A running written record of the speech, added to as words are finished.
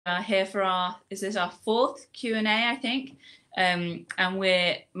are here for is this our fourth Q&A, I think. And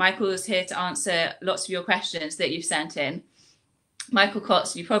Michael's here to answer lots of your questions that you've sent in. Michael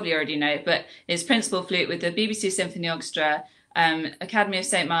Cox, you probably already know, but is principal flute with the BBC Symphony Orchestra, Academy of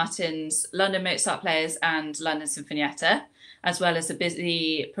St Martin's, London Mozart Players and London Sinfonietta, as well as a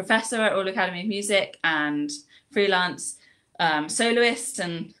busy professor at Royal Academy of Music and freelance soloist.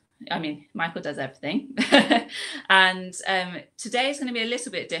 And I mean, Michael does everything. And today is going to be a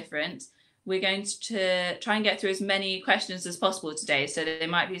little bit different. We're going to try and get through as many questions as possible today, so that they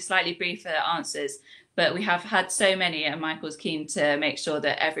might be slightly briefer answers, but we have had so many and Michael's keen to make sure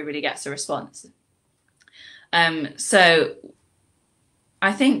that everybody gets a response. So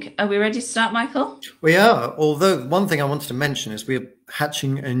I think, are we ready to start, Michael? We are, although one thing I wanted to mention is we're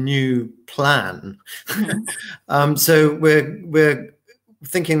hatching a new plan. So we're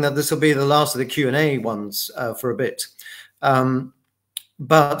thinking that this will be the last of the Q&A ones for a bit.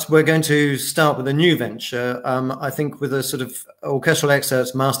 But we're going to start with a new venture, I think with a sort of orchestral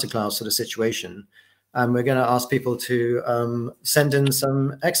excerpts masterclass sort of situation. And we're going to ask people to send in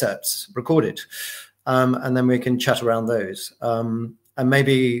some excerpts recorded, and then we can chat around those. And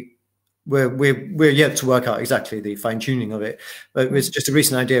maybe we're yet to work out exactly the fine tuning of it, but it's just a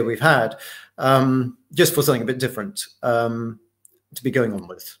recent idea we've had, just for something a bit different to be going on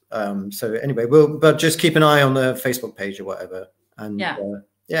with. So anyway, but just keep an eye on the Facebook page or whatever. And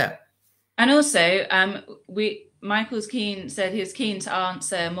yeah. And also, Michael's said he was keen to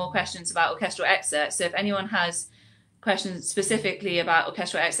answer more questions about orchestral excerts. So if anyone has questions specifically about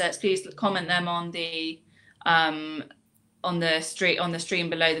orchestral excerts, please comment them on the stream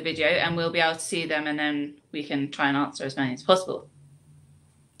below the video, and we'll be able to see them, and then we can try and answer as many as possible.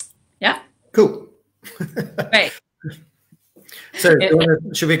 Yeah. Cool. Great. So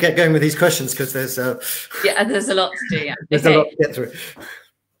should we get going with these questions, because there's there's a lot to do. Yeah. There's a lot to get through.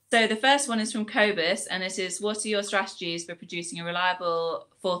 So the first one is from Cobus, and it is, what are your strategies for producing a reliable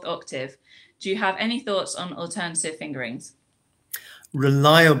fourth octave? Do you have any thoughts on alternative fingerings?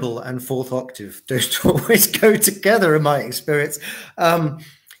 Reliable and fourth octave don't always go together in my experience.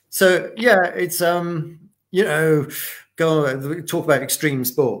 So yeah, it's you know, talk about extreme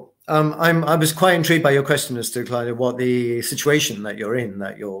sport. I was quite intrigued by your question as to kind of what the situation that you're in,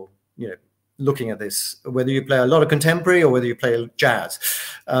 that you're, you know, looking at this, whether you play a lot of contemporary or whether you play jazz,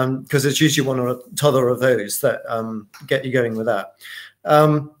 because it's usually one or t'other of those that get you going with that.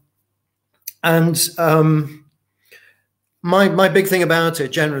 My big thing about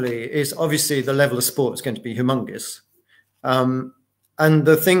it generally is obviously the level of sport is going to be humongous. And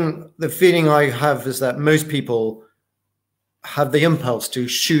the feeling I have is that most people have the impulse to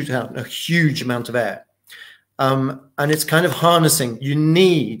shoot out a huge amount of air. And it's kind of harnessing. You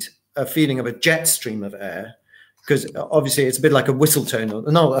need a feeling of a jet stream of air, because obviously it's a bit like a whistle tone,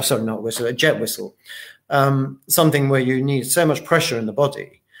 a jet whistle. Something where you need so much pressure in the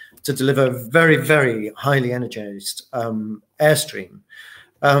body to deliver very, very highly energized airstream.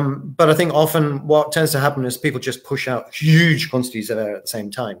 But I think often what tends to happen is people just push out huge quantities of air at the same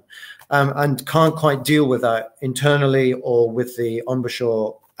time, and can't quite deal with that internally or with the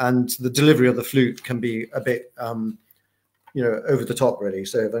embouchure, and the delivery of the flute can be a bit, you know, over the top really.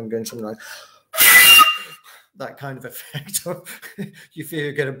 So if I'm going something like that kind of effect, you feel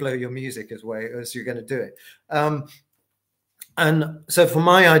you're going to blow your music as you're going to do it. And so for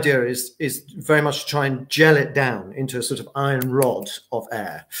my idea is very much to try and gel it down into a sort of iron rod of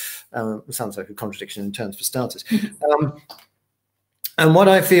air. It sounds like a contradiction in terms for starters. And what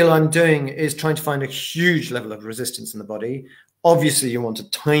I feel I'm doing is trying to find a huge level of resistance in the body. Obviously, you want a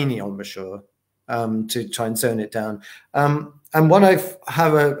tiny embouchure to try and zone it down. And what I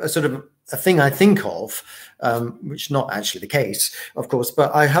have a sort of a thing I think of, which is not actually the case, of course,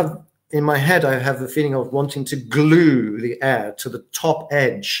 but I have in my head, I have the feeling of wanting to glue the air to the top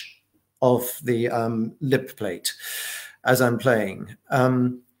edge of the lip plate as I'm playing.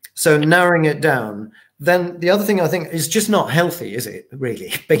 So narrowing it down. Then the other thing I think is just not healthy, is it,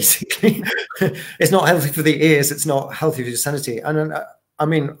 really, basically? It's not healthy for the ears. It's not healthy for your sanity. And I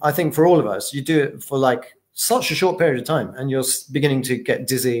mean, I think for all of us, you do it for like such a short period of time and you're beginning to get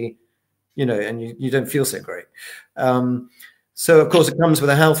dizzy, you know, and you don't feel so great. So, of course, it comes with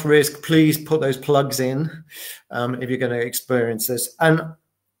a health risk. Please put those plugs in if you're going to experience this. And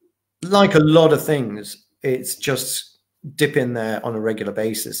like a lot of things, it's just dip in there on a regular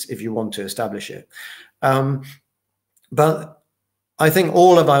basis if you want to establish it. But I think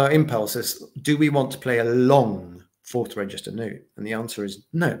all of our impulses, do we want to play a long fourth register note? And the answer is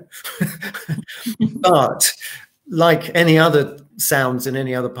no. But like any other sounds in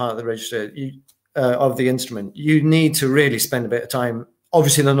any other part of the register of the instrument, you need to really spend a bit of time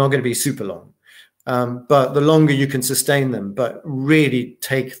obviously they're not going to be super long, but the longer you can sustain them, but really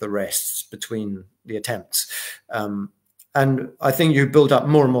take the rests between the attempts. And I think you build up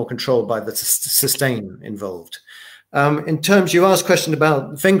more and more control by the sustain involved. In terms, you asked a question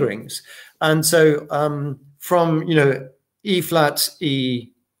about fingerings. And so from, you know, E flat, E,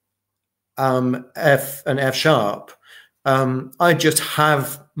 F and F sharp, I just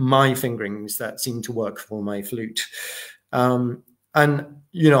have my fingerings that seem to work for my flute. And,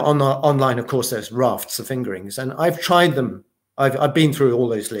 you know, online, of course, there's rafts of fingerings, and I've tried them. I've been through all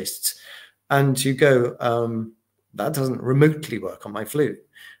those lists, and you go, that doesn't remotely work on my flute.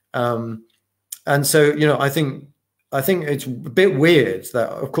 And so, you know, I think it's a bit weird that,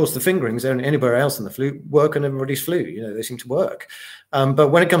 of course, the fingerings anywhere else in the flute work on everybody's flute. You know, they seem to work. But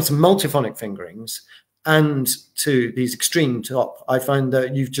when it comes to multiphonic fingerings and to these extreme top, I find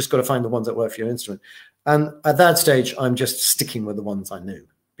that you've just got to find the ones that work for your instrument. And at that stage, I'm just sticking with the ones I know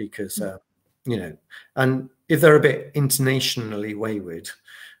because, you know, and if they're a bit intonationally wayward,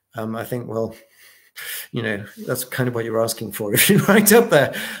 I think, well, you know, that's kind of what you're asking for if you're right up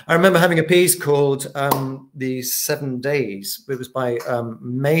there. I remember having a piece called The 7 Days. It was by an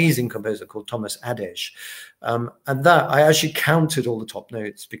amazing composer called Thomas Adej. And that I actually counted all the top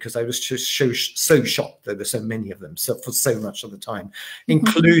notes because I was just so shocked there were so many of them for so much of the time,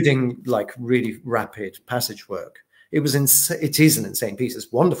 including like really rapid passage work. It is an insane piece.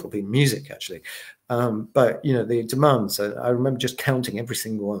 It's wonderful piece of music, actually. But, you know, the demands, I remember just counting every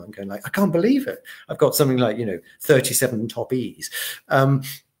single one and going like, I can't believe it. I've got something like, you know, 37 top E's.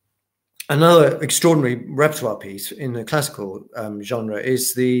 Another extraordinary repertoire piece in the classical genre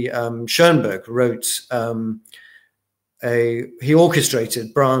is the Schoenberg wrote he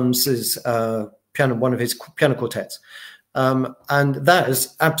orchestrated Brahms's one of his piano quartets. And that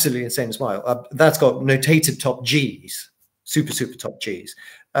is absolutely insane as well. That's got notated top Gs, super top Gs,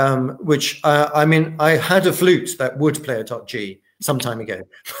 which I mean, I had a flute that would play a top G some time ago,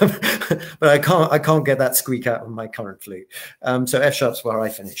 but I can't get that squeak out of my current flute. So F sharp's where I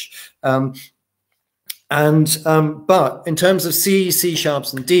finish. But in terms of C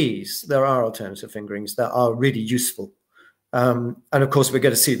sharps and Ds, there are alternative fingerings that are really useful. And of course, we're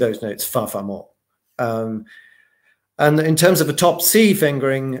going to see those notes far more. And in terms of a top C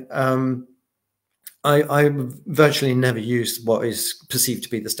fingering, I virtually never use what is perceived to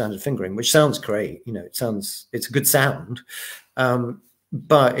be the standard fingering, which sounds great. You know, it's a good sound,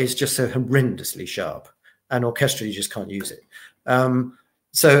 but it's just so horrendously sharp, and orchestrally you just can't use it.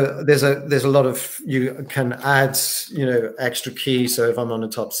 So there's a lot of, you can add, you know, extra key. So if I'm on a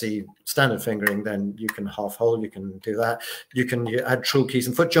top C standard fingering, then you can half hold, you can do that. You can add trill keys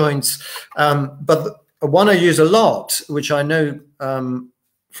and foot joints. But one I use a lot, which I know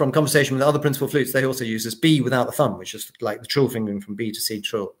from conversation with other principal flutes, they also use is B without the thumb, which is like the trill fingering from B to C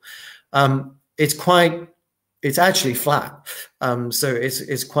trill. It's actually flat. So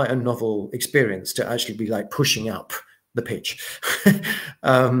it's quite a novel experience to actually be like pushing up the pitch.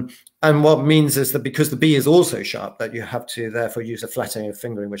 And what means is that because the B is also sharp, that you have to therefore use a flattening of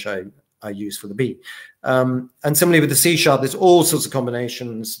fingering, which I use for the B. And similarly with the C sharp, there's all sorts of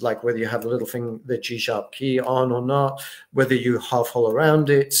combinations, like whether you have the G sharp key on or not, whether you half hole around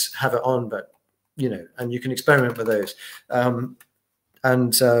it, have it on, but, you know, and you can experiment with those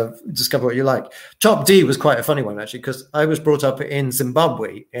and discover what you like. Top D was quite a funny one, actually, because I was brought up in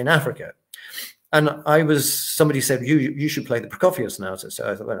Zimbabwe in Africa. And somebody said, you should play the Prokofiev sonata. So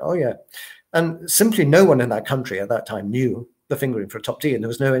I thought, oh yeah. And simply no one in that country at that time knew the fingering for a top D, and there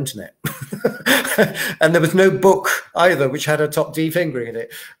was no internet. And there was no book either which had a top D fingering in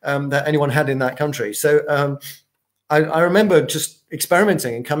it that anyone had in that country. So I remember just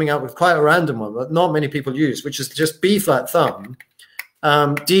experimenting and coming out with quite a random one that not many people use, which is just B flat thumb,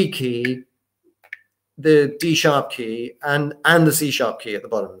 D key, the D sharp key, and the C sharp key at the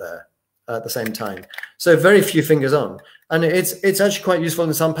bottom there at the same time. So very few fingers on, and it's actually quite useful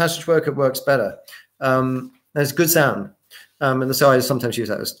in some passage work. It works better. There's good sound. And so I sometimes use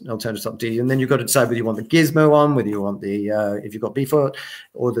that as an alternative top D. And then you've got to decide whether you want the gizmo on, whether you want the, if you've got B foot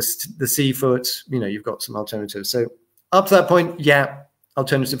or the C foot, you know, you've got some alternatives. So up to that point, yeah,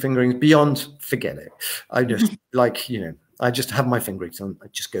 alternative fingerings. Beyond, forget it. I just like, you know, I just have my fingerings on, I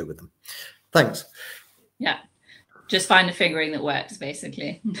just go with them. Thanks. Yeah, just find a fingering that works,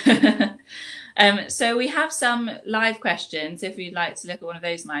 basically. So we have some live questions, if you'd like to look at one of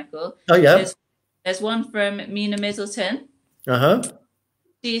those, Michael. Oh, yeah. There's one from Mina Middleton.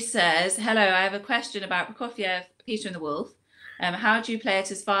 She says, hello, I have a question about Prokofiev, Peter and the Wolf. How do you play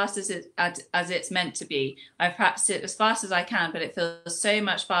it as fast as it's meant to be? I've practiced it as fast as I can, but it feels so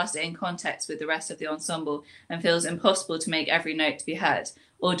much faster in context with the rest of the ensemble and feels impossible to make every note to be heard.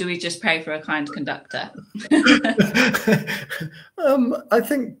 Or do we just pray for a kind conductor? I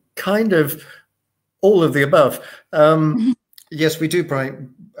think kind of all of the above. Yes, we do pray.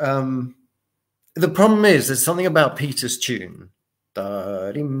 The problem is there's something about Peter's tune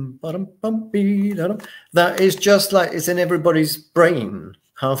that is just like it's in everybody's brain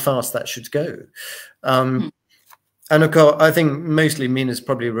how fast that should go. And of course, I think mostly Mina's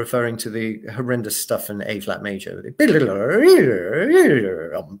probably referring to the horrendous stuff in A flat major.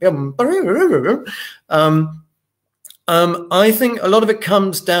 I think a lot of it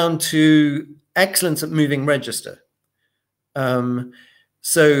comes down to excellence at moving register.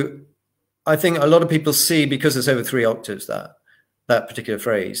 So I think a lot of people see, because it's over 3 octaves, that particular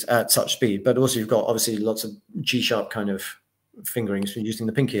phrase at such speed, but also you've got obviously lots of G sharp kind of fingerings for using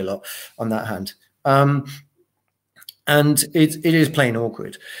the pinky a lot on that hand. And it is plain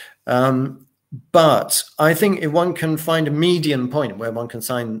awkward. But I think if one can find a median point where one can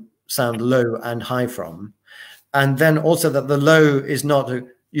sound low and high from, and then also that the low is not,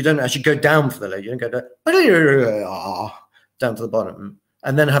 you don't actually go down for the low, you don't go down to the bottom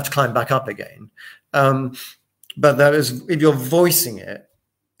and then have to climb back up again. But that is, if you're voicing it,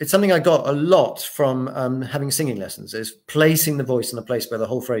 it's something I got a lot from having singing lessons, is placing the voice in a place where the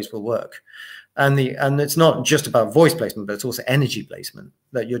whole phrase will work. And it's not just about voice placement, but it's also energy placement,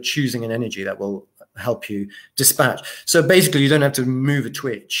 that you're choosing an energy that will help you dispatch. So basically you don't have to move a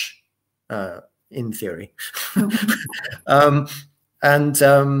twitch, in theory. But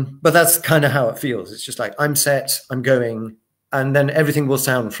that's kind of how it feels. It's just like, I'm set, I'm going, and then everything will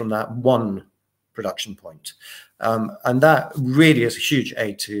sound from that one production point. And that really is a huge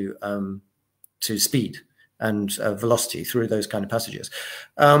aid to speed and velocity through those kind of passages.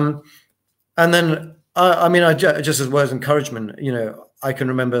 And then, I mean, just as words of encouragement, I can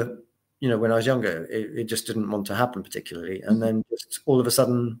remember, when I was younger, it just didn't want to happen particularly. And then just all of a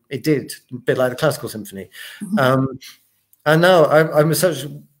sudden it did, a bit like the classical symphony. And now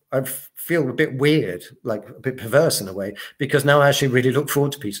I feel a bit weird, like a bit perverse in a way, because now I actually really look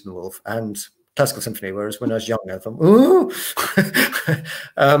forward to Peter and Wolf and classical symphony, whereas when I was younger, I thought, ooh,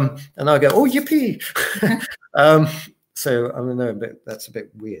 and I go, oh, yippee. So I mean, no, that's a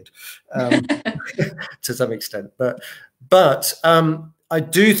bit weird to some extent, but I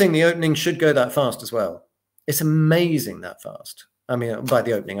do think the opening should go that fast as well. It's amazing that fast. I mean, by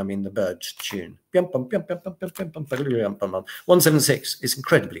the opening, I mean the bird tune. 176 is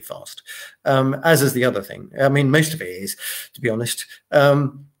incredibly fast, as is the other thing. I mean, most of it is, to be honest.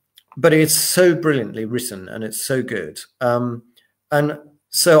 But it's so brilliantly written and it's so good. And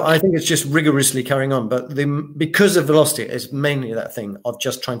so I think it's just rigorously carrying on. But because of velocity, it's mainly that thing of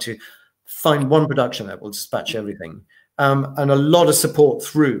just trying to find one production that will dispatch everything. And a lot of support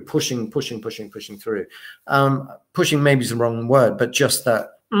through, pushing through. Pushing maybe is the wrong word, but just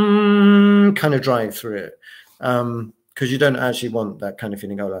that kind of drive through it. Because you don't actually want that kind of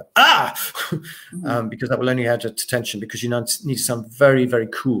feeling, go like, because that will only add to tension, because you need to sound very, very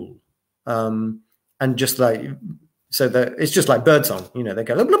cool. And just like, so that it's just like birdsong, they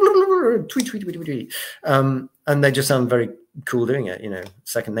go, blah, blah, blah, blah, tweet, tweet, tweet, tweet. And they just sound very cool doing it,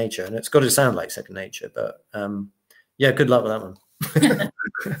 second nature. And it's got to sound like second nature, but yeah, good luck with that one.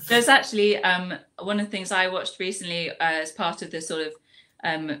 There's actually one of the things I watched recently as part of the sort of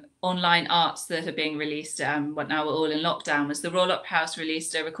online arts that are being released now we're all in lockdown, was the Royal Opera House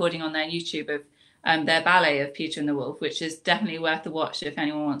released a recording on their YouTube of their ballet of Peter and the Wolf, which is definitely worth a watch if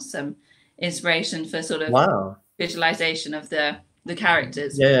anyone wants some inspiration for sort of visualization of the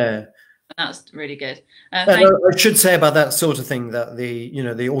characters. Yeah, and that's really good. I should say about that sort of thing that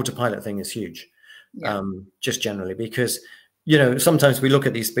the autopilot thing is huge. Just generally, because sometimes we look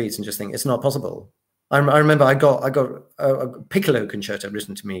at these speeds and just think it's not possible. I remember I got a piccolo concerto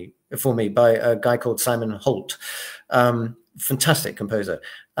written for me by a guy called Simon Holt, fantastic composer,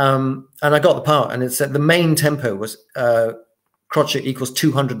 and I got the part, and it said the main tempo was crotchet equals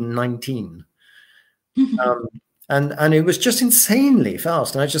 219, and it was just insanely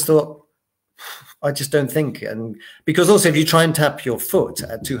fast, and I just thought, I just don't think, and because also if you try and tap your foot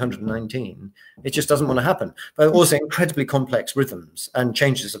at 219, it just doesn't want to happen. But also incredibly complex rhythms and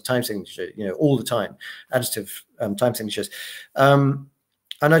changes of time signature, all the time, additive time signatures. And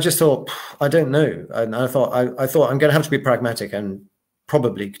I just thought, I don't know. And I thought I'm going to have to be pragmatic and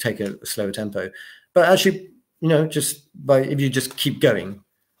probably take a slower tempo. But actually, if you just keep going,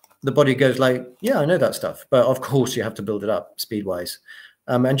 the body goes like, yeah, I know that stuff. But of course, you have to build it up speed-wise.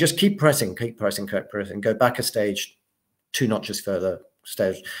 And just keep pressing, go back a stage, 2 notches further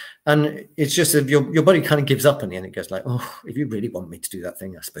stage. And it's just that your body kind of gives up in the end. It goes like, oh, if you really want me to do that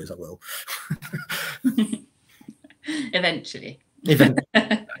thing, I suppose I will. Eventually.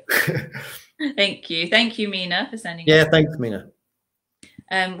 Thank you, Mina, for sending. Yeah, thanks, Mina.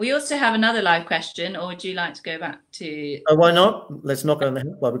 We also have another live question, or would you like to go back to? Oh, why not? Let's knock on the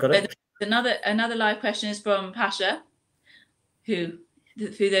head while we got it. Another live question is from Pasha, who,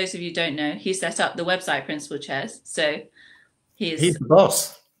 for those of you who don't know, he set up the website Principal Chairs. So he's the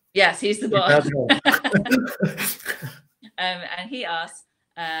boss. Yes, he's the boss. And he asks,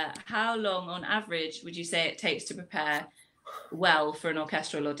 how long on average would you say it takes to prepare well for an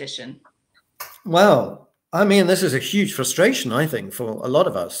orchestral audition? Well, I mean, this is a huge frustration, I think, for a lot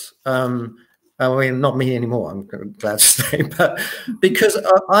of us. I mean, not me anymore, I'm glad to say, but because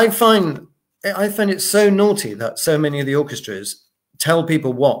I find it so naughty that so many of the orchestras tell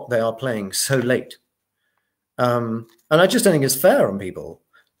people what they are playing so late. And I just don't think it's fair on people,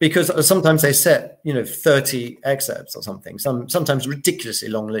 because sometimes they set, 30 excerpts or something, sometimes ridiculously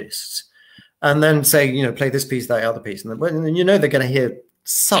long lists, and then say, play this piece, that other piece, and then they're going to hear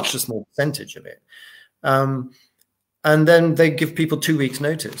such a small percentage of it. And then they give people 2 weeks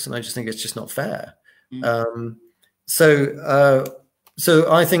notice, and I just think it's just not fair. So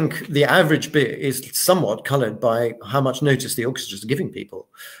I think the average bit is somewhat colored by how much notice the orchestras are giving people.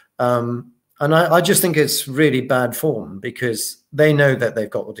 And I just think it's really bad form, because they know that they've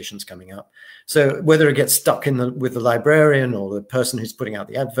got auditions coming up. So whether it gets stuck with the librarian or the person who's putting out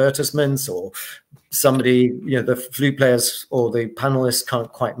the advertisements, or somebody, the flute players or the panelists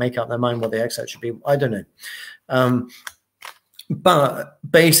can't quite make up their mind what the excerpt should be, I don't know. But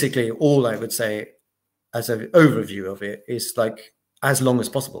basically, all I would say as an overview of it is like as long as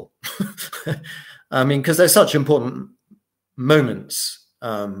possible. I mean, because they're such important moments,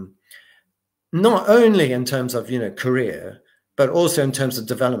 not only in terms of, career, but also in terms of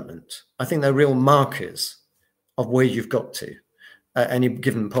development. I think they're real markers of where you've got to at any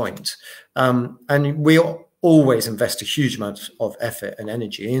given point. And we always invest a huge amount of effort and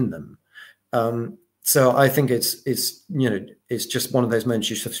energy in them. So I think it's just one of those moments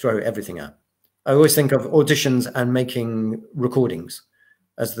you should throw everything at. I always think of auditions and making recordings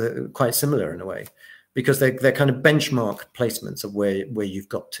as quite similar in a way, because they're kind of benchmark placements of where you've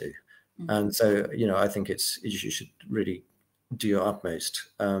got to. And so, I think you should really do your utmost.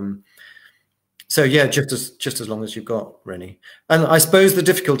 So yeah, just as long as you've got, Rennie. And I suppose the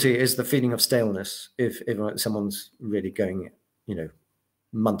difficulty is the feeling of staleness if someone's really going,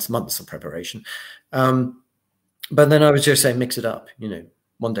 months of preparation. But then I would just say, mix it up,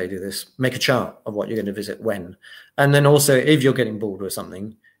 one day do this, make a chart of what you're going to visit when. And then also, if you're getting bored with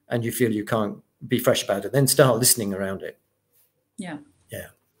something and you feel you can't be fresh about it, then start listening around it. Yeah. Yeah.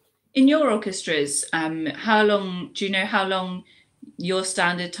 In your orchestras, how long your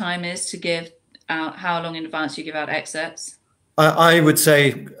standard time is to give out, how long in advance you give out excerpts? I would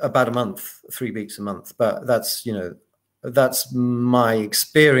say about a month, 3 weeks a month, but that's my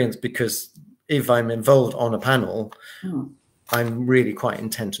experience, because if I'm involved on a panel, I'm really quite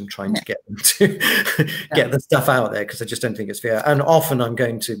intent on trying to get them to get the stuff out there, because I just don't think it's fair. And often I'm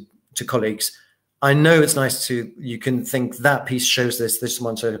going to colleagues, I know it's nice you can think that piece shows this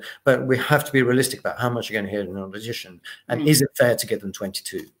one, so, but we have to be realistic about how much you're going to hear in an audition, and is it fair to give them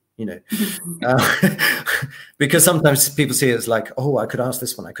 22? Because sometimes people see it as like, oh, I could ask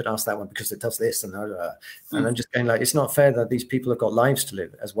this one, I could ask that one because it does this, and I'm just going like, it's not fair that these people have got lives to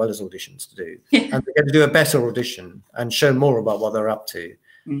live as well as auditions to do, and they're going to do a better audition and show more about what they're up to,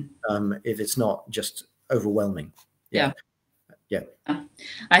 if it's not just overwhelming. Yeah.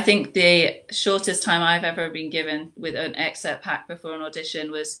 I think the shortest time I've ever been given with an excerpt pack before an audition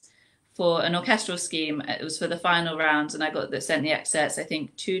was for an orchestral scheme. It was for the final round, and I got sent the excerpts, I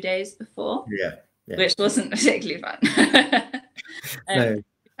think 2 days before. Yeah. Which wasn't particularly fun. No.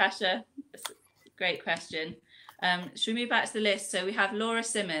 Pasha, great question. Should we move back to the list? So we have Laura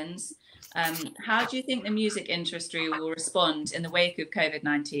Simmons. How do you think the music industry will respond in the wake of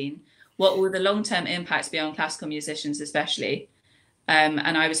COVID-19? What will the long-term impacts be on classical musicians especially?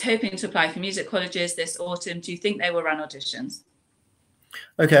 And I was hoping to apply for music colleges this autumn. Do you think they will run auditions?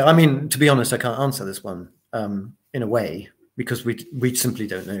 Okay, I mean, to be honest, I can't answer this one in a way, because we simply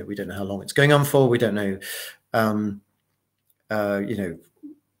don't know. We don't know how long it's going on for. We don't know,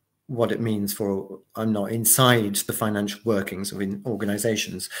 what it means for. I'm not inside the financial workings of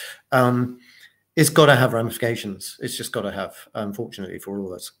organizations. It's got to have ramifications. It's just got to have, unfortunately, for all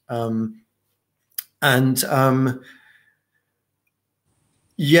of us.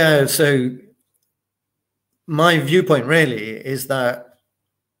 Yeah, so my viewpoint really is that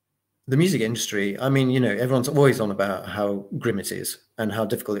the music industry, I mean, you know, everyone's always on about how grim it is and how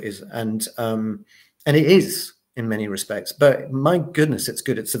difficult it is, and it is in many respects. But my goodness, it's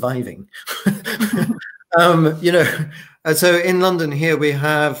good at surviving. You know, so in London here we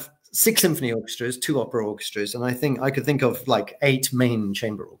have 6 symphony orchestras, 2 opera orchestras, and I think I could think of like 8 main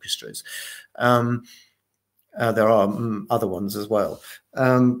chamber orchestras. There are other ones as well,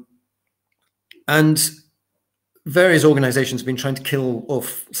 and various organizations have been trying to kill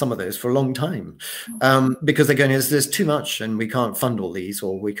off some of those for a long time, because they're going, there's too much and we can't fund all these,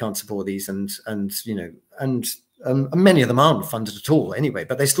 or we can't support these, and you know, and many of them aren't funded at all anyway,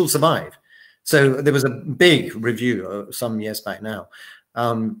 but they still survive. So there was a big review some years back now,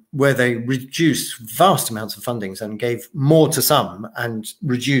 where they reduced vast amounts of fundings and gave more to some and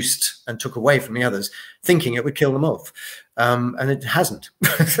reduced and took away from the others, thinking it would kill them off, and it hasn't.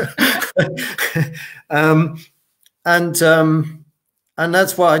 And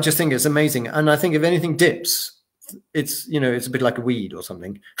that's why I just think it's amazing. And I think if anything dips, it's, you know, it's a bit like a weed or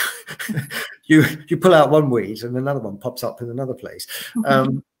something. you pull out one weed and another one pops up in another place.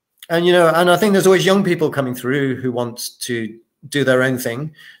 And you know, and I think there's always young people coming through who want to do their own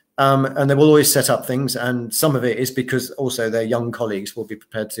thing, and they will always set up things. And some of it is because also their young colleagues will be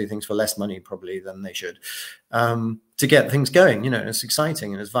prepared to do things for less money probably than they should, to get things going. You know, and it's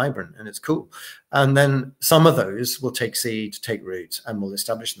exciting and it's vibrant and it's cool. And then some of those will take seed, take root, and will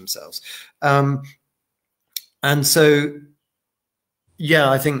establish themselves. And so,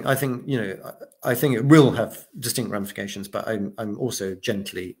 yeah, I think you know, I think it will have distinct ramifications, but I'm also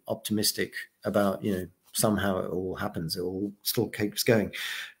gently optimistic about, you know, somehow it all happens, it all still keeps going.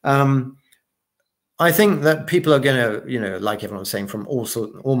 I think that people are going to, you know, like everyone was saying, from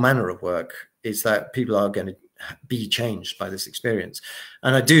all manner of work, is that people are going to be changed by this experience.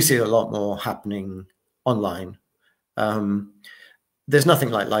 And I do see a lot more happening online. There's nothing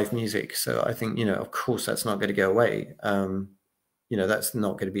like live music. So I think, you know, of course, that's not going to go away. You know, that's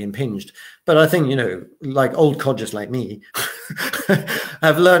not going to be impinged. But I think, you know, like old codgers like me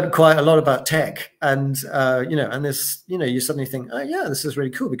have learned quite a lot about tech. And, you know, and this, you know, you suddenly think, oh, yeah, this is really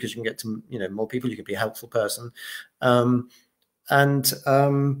cool because you can get to, you know, more people. You can be a helpful person.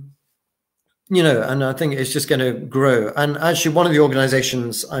 You know, and I think it's just going to grow. And actually, one of the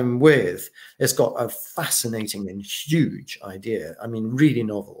organizations I'm with has got a fascinating and huge idea. I mean, really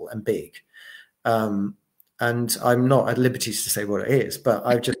novel and big. And I'm not at liberties to say what it is, but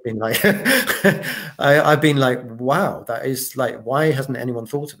I've just been like, I've been like, wow, that is like, why hasn't anyone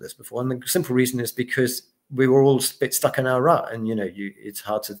thought of this before? And the simple reason is because we were all a bit stuck in our rut, and, you know, it's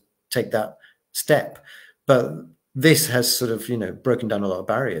hard to take that step. But this has sort of, you know, broken down a lot of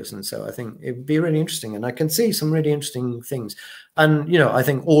barriers. And so I think it would be really interesting, and I can see some really interesting things. And, you know, I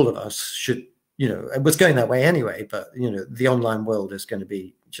think all of us should, you know, it was going that way anyway, but, you know, the online world is going to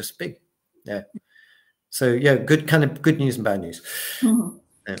be just big. Yeah. So yeah, good news and bad news.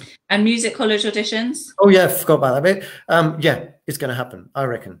 Yeah. And music college auditions? Oh yeah, I forgot about that bit. Yeah, it's going to happen, I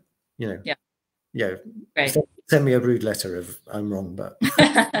reckon. You know. Yeah. Great. Send me a rude letter if I'm wrong, but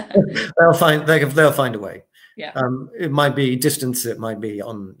they'll find a way. Yeah. It might be distance, it might be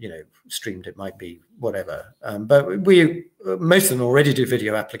on, you know, streamed, it might be whatever. But most of them already do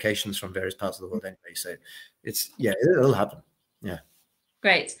video applications from various parts of the world anyway. So it'll happen. Yeah.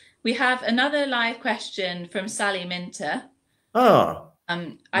 Great. We have another live question from Sally Minter. Oh.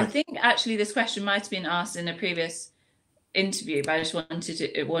 I think actually this question might have been asked in a previous interview, but I just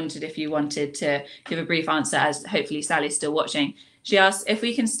wondered if you wanted to give a brief answer, as hopefully Sally's still watching. She asked, if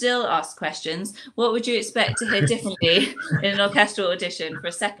we can still ask questions, what would you expect to hear differently in an orchestral audition for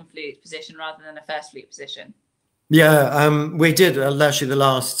a second flute position rather than a first flute position? Yeah, we did actually the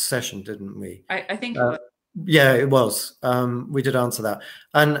last session, didn't we? I think it was. Yeah, it was. We did answer that.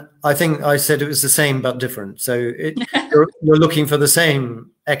 And I think I said it was the same but different. So you're looking for the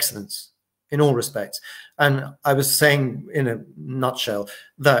same excellence in all respects. And I was saying in a nutshell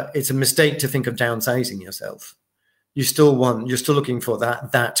that it's a mistake to think of downsizing yourself. You're still looking for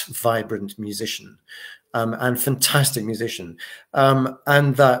that vibrant musician, and fantastic musician,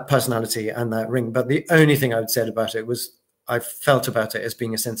 and that personality and that ring. But the only thing I would say about it was I felt about it as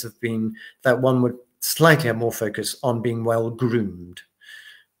being a sense of being that one would slightly have more focus on being well groomed,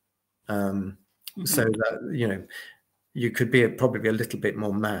 so that, you know, you could be probably a little bit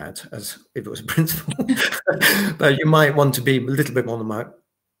more mad as if it was a principal, but you might want to be a little bit more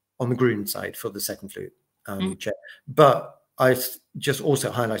on the groomed side for the second flute chair. But I just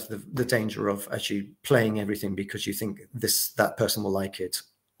also highlighted the danger of actually playing everything because you think that person will like it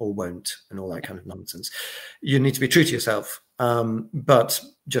or won't, and all that kind of nonsense. You need to be true to yourself, but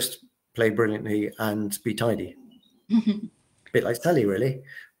just play brilliantly and be tidy. A bit like Sally, really.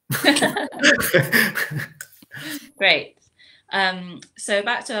 Great. So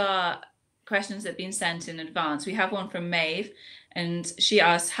back to our questions that have been sent in advance. We have one from Maeve, and she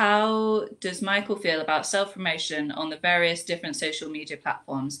asks, how does Michael feel about self-promotion on the various different social media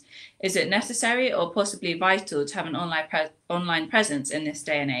platforms? Is it necessary or possibly vital to have an online presence in this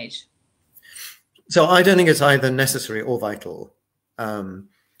day and age? So I don't think it's either necessary or vital,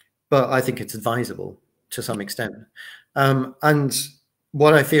 but I think it's advisable to some extent. And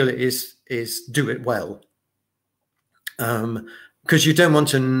what I feel is do it well, because you don't want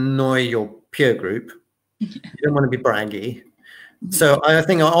to annoy your peer group. You don't want to be braggy. So I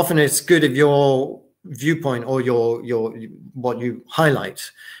think often it's good if your viewpoint or your what you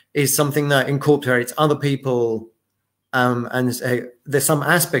highlight is something that incorporates other people, and there's some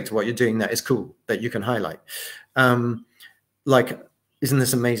aspect of what you're doing that is cool that you can highlight. Like, isn't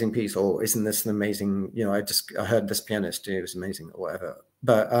this an amazing piece, or isn't this an amazing, you know, I heard this pianist do, it was amazing, or whatever.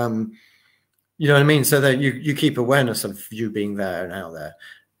 But you know what I mean? So that you keep awareness of you being there and out there.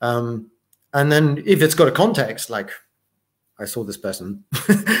 And then if it's got a context, like I saw this person,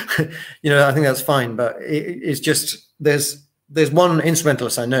 you know, I think that's fine. But it's just, there's one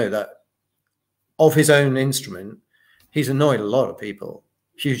instrumentalist I know that of his own instrument, he's annoyed a lot of people,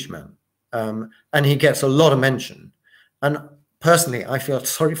 huge amount. And he gets a lot of mention. And personally, I feel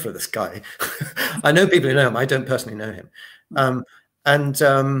sorry for this guy. I know people who know him. I don't personally know him. And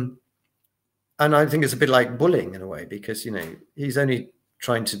I think it's a bit like bullying in a way, because, you know, he's only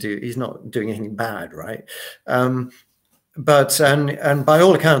trying to do, he's not doing anything bad, right? But by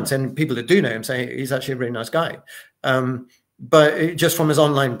all accounts, and people that do know him say he's actually a really nice guy. But just from his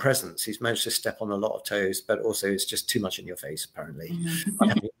online presence, he's managed to step on a lot of toes, but also it's just too much in your face, apparently. I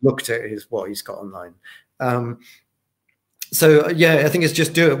haven't looked at what he's got online. So yeah, I think it's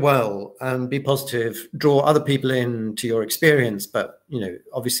just do it well and be positive, draw other people into your experience. But, you know,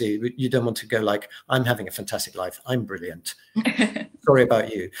 obviously you don't want to go like, I'm having a fantastic life, I'm brilliant. Sorry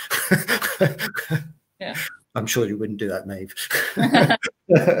about you. Yeah. I'm sure you wouldn't do that, Maeve.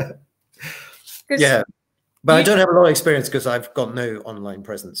 Yeah. But I don't have a lot of experience because I've got no online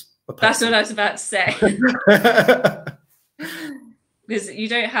presence. That's what I was about to say. Because you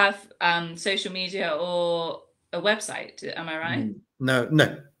don't have social media or a website, am I right? No.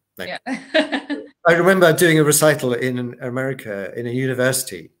 Yeah. I remember doing a recital in America in a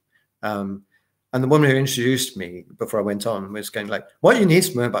university. And the woman who introduced me before I went on was going like, what you need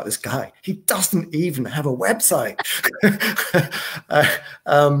to know about this guy, he doesn't even have a website.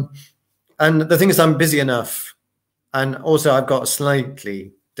 And the thing is, I'm busy enough. And also I've got a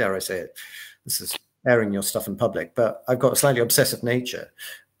slightly, dare I say it, this is airing your stuff in public, but I've got a slightly obsessive nature.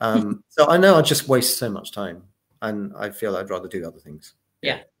 So I know I just waste so much time, and I feel I'd rather do other things.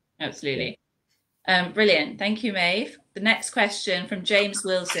 Yeah, absolutely. Brilliant. Thank you, Maeve. The next question from James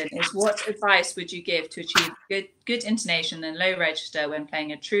Wilson is, what advice would you give to achieve good intonation and low register when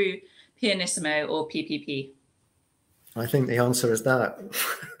playing a true pianissimo or PPP? I think the answer is that.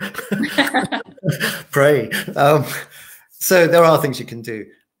 Pray. So there are things you can do.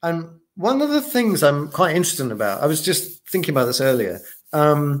 And one of the things I'm quite interested about, I was just thinking about this earlier,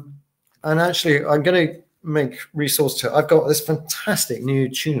 and actually I'm going to make resource to it. I've got this fantastic new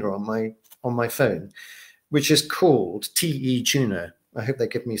tuner on my phone, which is called TE Tuner. I hope they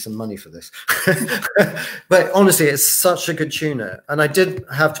give me some money for this. But honestly, it's such a good tuner. And I did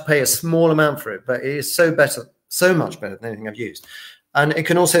have to pay a small amount for it, but it is so much better than anything I've used. And it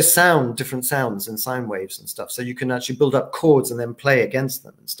can also sound different sounds and sine waves and stuff. So you can actually build up chords and then play against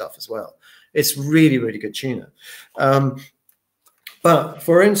them and stuff as well. It's really, really good tuner. But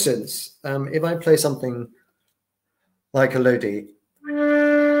for instance, if I play something like a low D,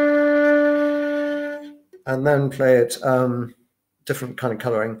 and then play it different kind of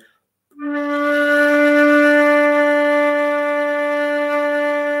coloring,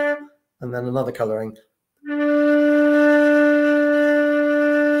 and then another coloring,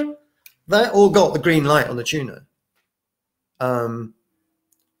 that all got the green light on the tuner.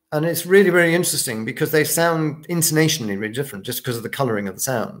 And it's really, really interesting because they sound intonationally really different just because of the coloring of the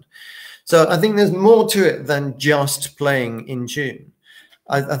sound. So I think there's more to it than just playing in tune.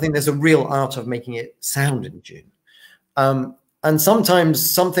 I think there's a real art of making it sound in tune. And sometimes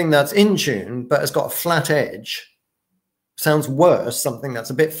something that's in tune but has got a flat edge sounds worse, something that's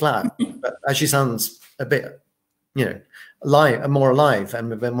a bit flat, but actually sounds a bit, you know, more alive and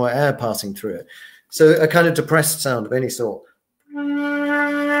with more air passing through it. So a kind of depressed sound of any sort.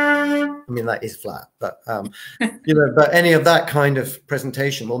 I mean, that is flat, but you know, but any of that kind of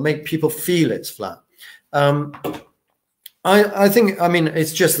presentation will make people feel it's flat. I think, I mean,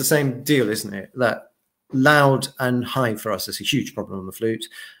 it's just the same deal, isn't it? That loud and high for us is a huge problem on the flute.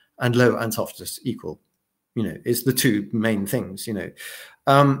 and low and soft is equal, you know, is the two main things, you know.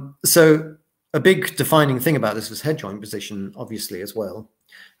 So a big defining thing about this was head joint position, obviously, as well.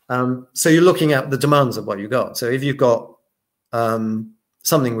 So you're looking at the demands of what you got. So if you've got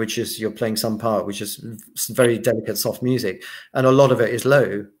something which is, you're playing some part which is very delicate, soft music, and a lot of it is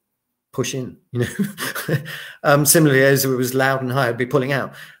low, push in, you know. Similarly, as it was loud and high, I'd be pulling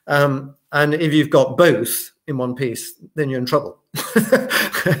out. And if you've got both in one piece, then you're in trouble.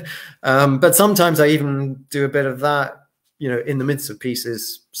 But sometimes I even do a bit of that, you know, in the midst of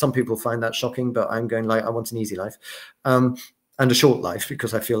pieces. Some people find that shocking, but I'm going like, I want an easy life and a short life,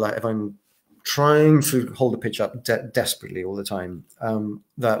 because I feel like if I'm trying to hold the pitch up desperately all the time,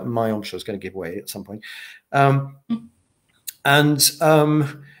 that my embouchure is going to give way at some point.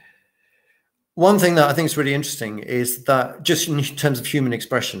 One thing that I think is really interesting is that just in terms of human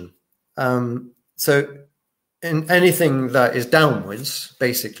expression, so in anything that is downwards,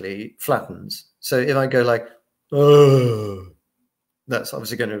 basically flattens. So if I go like, oh, that's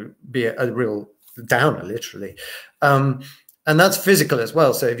obviously going to be a real downer, literally. And that's physical as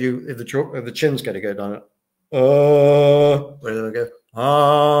well. So if the chin's going to go down, where do I go?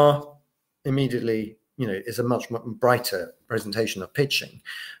 Ah, immediately, you know, is a much brighter presentation of pitching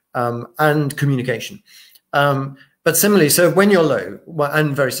and communication. But similarly, so when you're low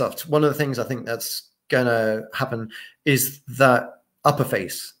and very soft, one of the things I think that's going to happen is that upper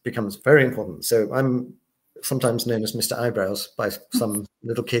face becomes very important. So I'm sometimes known as Mr. Eyebrows by some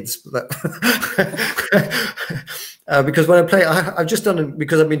little kids, because when I play, I've just done,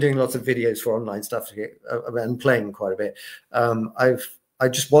 because I've been doing lots of videos for online stuff and playing quite a bit. I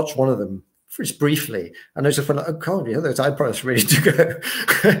just watched one of them just briefly, and I just went, oh God, yeah, those eyebrows ready to go.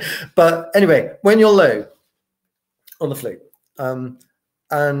 But anyway, when you're low on the flute, and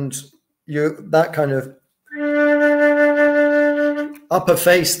that kind of upper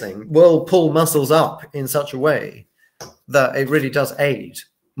face thing will pull muscles up in such a way that it really does aid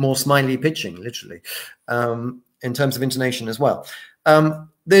more smiley pitching, literally, in terms of intonation as well.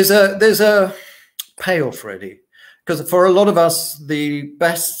 There's a payoff really, because for a lot of us, the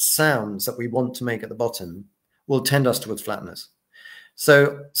best sounds that we want to make at the bottom will tend us towards flatness.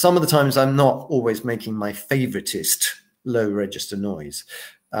 So some of the times I'm not always making my favoritist low register noise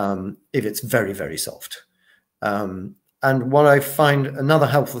if it's very, very soft. And what I find another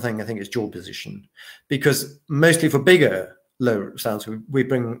helpful thing, I think, is jaw position, because mostly for bigger low sounds, we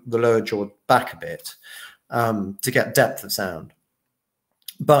bring the lower jaw back a bit to get depth of sound.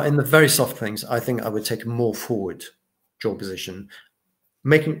 But in the very soft things, I think I would take a more forward jaw position,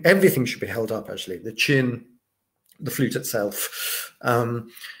 making everything should be held up, actually, the chin, the flute itself,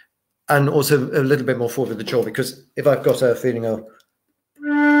 and also a little bit more forward with the jaw, because if I've got a feeling of,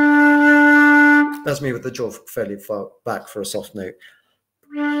 that's me with the jaw fairly far back for a soft note.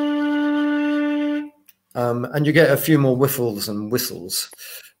 And you get a few more whiffles and whistles,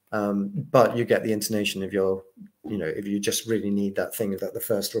 but you get the intonation of your, you know, if you just really need that thing, that the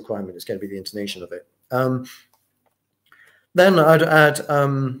first requirement is going to be the intonation of it. Then I'd add,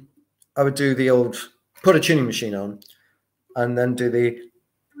 I would do the old, put a tuning machine on, and then do the,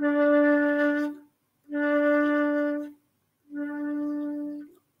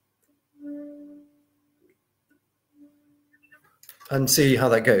 and see how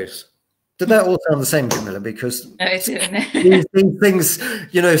that goes. Did that all sound the same, Camilla? Because no, it didn't. these things,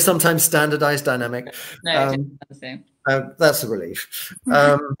 you know, sometimes standardized, dynamic. No, it didn't sound the same. That's a relief.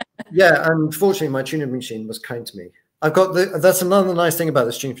 Yeah, unfortunately, my tuning machine was kind to me. I've got that's another nice thing about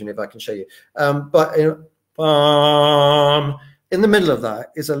this tuning machine, if I can show you. But in the middle of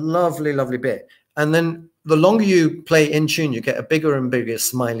that is a lovely, lovely bit. And then the longer you play in tune, you get a bigger and bigger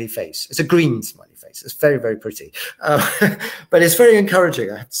smiley face. It's a green smiley face. It's very, very pretty. But it's very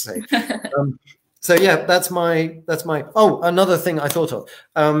encouraging, I have to say. So yeah, that's my, oh, another thing I thought of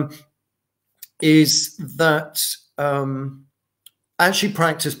is that actually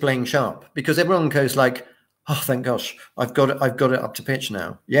practice playing sharp, because everyone goes like, oh, thank gosh, I've got it up to pitch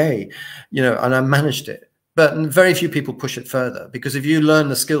now. Yay. You know, and I managed it. But very few people push it further, because if you learn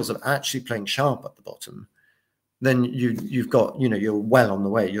the skills of actually playing sharp at the bottom, then you've got, you know, you're well on the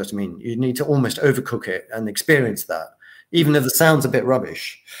way. You know what I mean? You need to almost overcook it and experience that. Even if the sound's a bit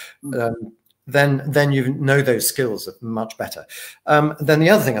rubbish, then you know those skills are much better. Then the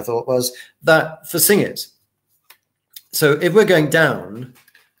other thing I thought was that for singers, so if we're going down,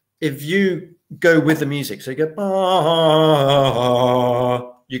 if you go with the music, so you go,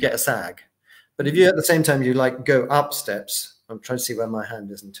 you get a sag. But if you at the same time, you like go up steps, I'm trying to see where my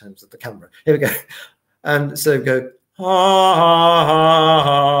hand is in terms of the camera. Here we go. And so go,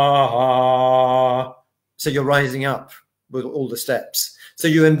 so you're rising up with all the steps. So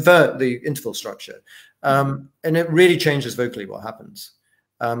you invert the interval structure, and it really changes vocally what happens,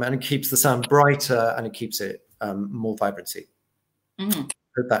 and it keeps the sound brighter and it keeps it more vibrancy.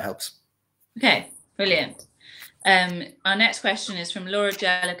 Hope that helps. Okay, brilliant. Our next question is from Laura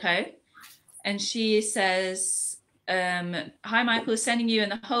Jellicoe, and she says, hi Michael, sending you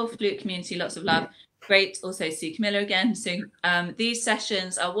and the whole flute community lots of love. Great also to see Camilla again. So these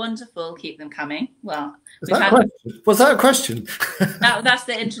sessions are wonderful, keep them coming. Well, was that a question? That's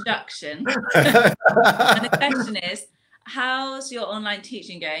the introduction. And the question is, how's your online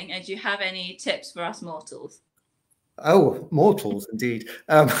teaching going, and do you have any tips for us mortals? Oh, mortals, indeed.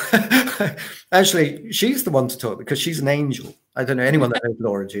 Actually, she's the one to talk because she's an angel. I don't know anyone that knows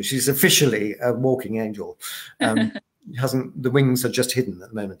Laura. She's officially a walking angel. The wings are just hidden at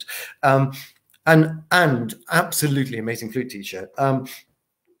the moment. And absolutely amazing flute teacher.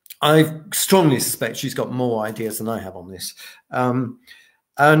 I strongly suspect she's got more ideas than I have on this.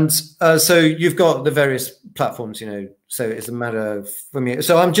 So you've got the various platforms, you know, so it's a matter of, for me.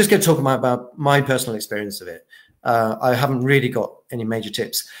 So I'm just going to talk about my personal experience of it. I haven't really got any major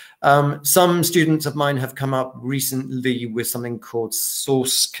tips. Some students of mine have come up recently with something called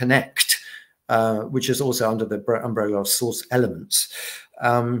Source Connect, which is also under the umbrella of Source Elements.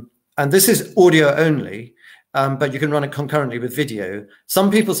 And this is audio only, but you can run it concurrently with video.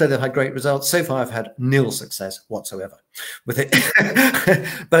 Some people say they've had great results. So far, I've had nil success whatsoever with it.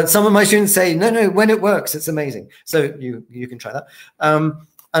 But some of my students say, no, when it works, it's amazing. So you can try that.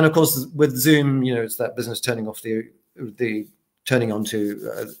 And of course, with Zoom, you know, it's that business turning off turning on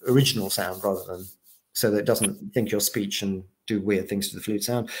to original sound rather than so that it doesn't think your speech and do weird things to the flute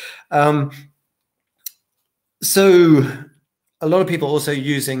sound. So a lot of people also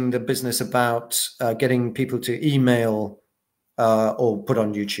using the business about getting people to email or put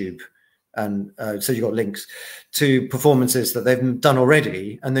on YouTube. And so you've got links to performances that they've done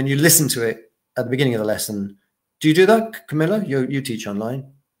already. And then you listen to it at the beginning of the lesson. Do you do that, Camilla? You teach online.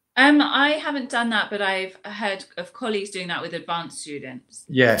 I haven't done that, but I've heard of colleagues doing that with advanced students.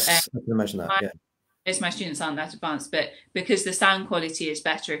 Yes, I can imagine that. Yeah. Most of my students aren't that advanced, but because the sound quality is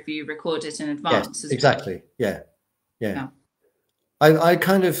better if you record it in advance. Yes, exactly. Well. Yeah. I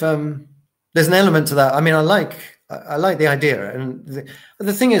kind of there's an element to that. I mean, I like the idea, and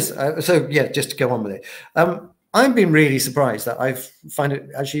the thing is, so yeah, just to go on with it. I've been really surprised that I find it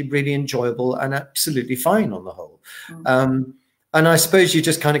actually really enjoyable and absolutely fine on the whole. And I suppose you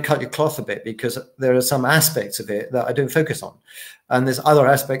just kind of cut your cloth a bit because there are some aspects of it that I don't focus on. And there's other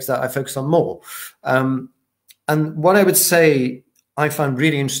aspects that I focus on more. And what I would say I find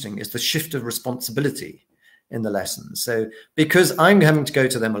really interesting is the shift of responsibility in the lessons. So because I'm having to go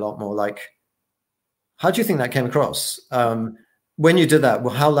to them a lot more like, how do you think that came across? When you did that,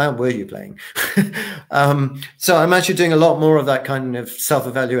 well, how loud were you playing? So I'm actually doing a lot more of that kind of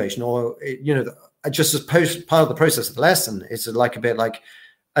self-evaluation, or, you know, just as part of the process of the lesson, it's like a bit like,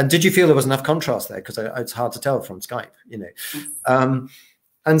 and did you feel there was enough contrast there? Because it's hard to tell from Skype, you know.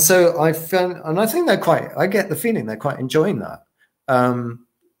 And so I found, and I think I get the feeling they're quite enjoying that,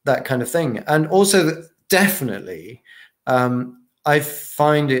 that kind of thing. And also definitely, I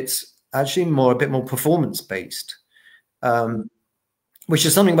find it's actually a bit more performance-based, which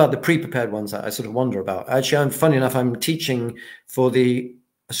is something about the pre-prepared ones that I sort of wonder about. Actually, funny enough, I'm teaching for the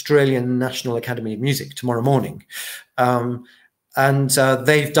Australian National Academy of Music tomorrow morning. And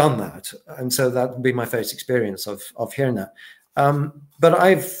they've done that. And so that would be my first experience of hearing that. But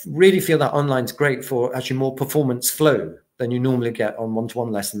I really feel that online's great for actually more performance flow than you normally get on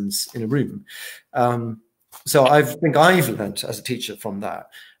one-to-one lessons in a room. So I think I've learned as a teacher from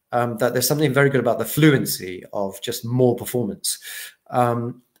that, that there's something very good about the fluency of just more performance.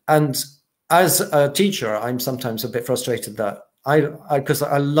 And as a teacher, I'm sometimes a bit frustrated that because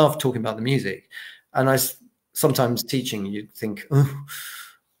I love talking about the music, and sometimes teaching, you think, oh,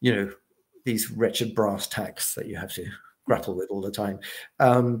 you know, these wretched brass tacks that you have to grapple with all the time,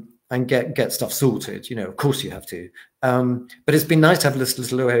 and get stuff sorted. You know, of course you have to. But it's been nice to have this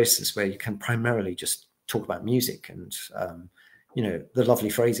little oasis where you can primarily just talk about music and, you know, the lovely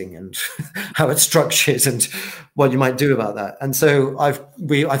phrasing and how it's structured and what you might do about that. And so I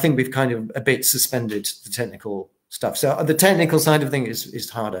think we've kind of a bit suspended the technical stuff. So the technical side of things is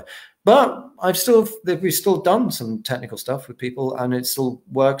harder, but we've still done some technical stuff with people, and it still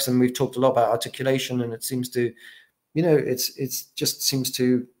works. And we've talked a lot about articulation, and it seems to, you know, it's just seems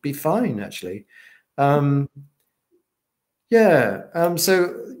to be fine actually. So yeah,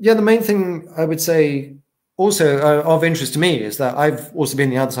 the main thing I would say also of interest to me is that I've also been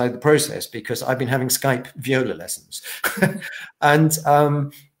the other side of the process, because I've been having Skype viola lessons, and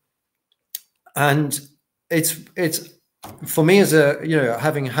it's for me, as a,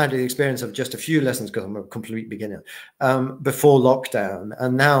 having had the experience of just a few lessons, because I'm a complete beginner, before lockdown,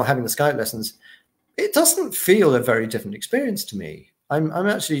 and now having the Skype lessons, it doesn't feel a very different experience to me. I'm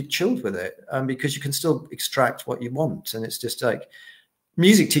actually chilled with it, because you can still extract what you want. And it's just like,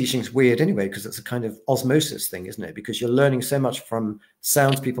 music teaching is weird anyway, because it's a kind of osmosis thing, isn't it? Because you're learning so much from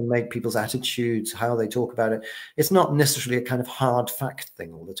sounds people make, people's attitudes, how they talk about it. It's not necessarily a kind of hard fact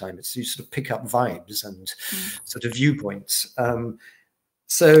thing all the time. It's, you sort of pick up vibes and sort of viewpoints.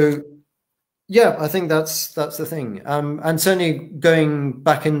 So yeah, I think that's the thing. And certainly going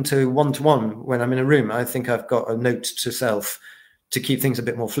back into one-to-one when I'm in a room, I think I've got a note to self to keep things a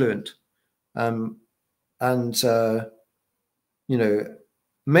bit more fluent.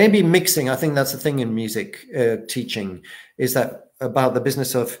 Maybe mixing, I think that's the thing in music teaching, is that about the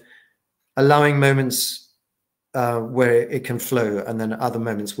business of allowing moments where it can flow, and then other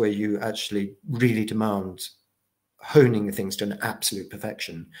moments where you actually really demand honing things to an absolute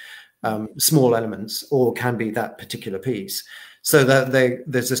perfection. Small elements, or can be that particular piece, so that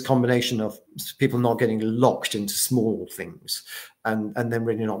there's this combination of people not getting locked into small things, and then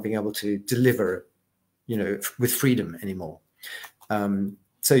really not being able to deliver, with freedom anymore.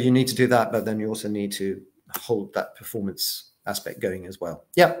 So you need to do that, but then you also need to hold that performance aspect going as well.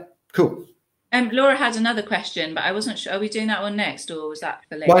 Yeah, cool. Laura had another question, but I wasn't sure. Are we doing that one next, or was that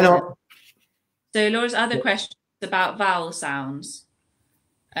for later? Why not? So Laura's other question is about vowel sounds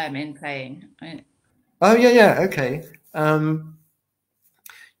in playing. Oh, yeah, okay.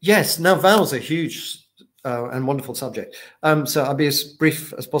 Yes, now vowels are huge and wonderful subject. So I'll be as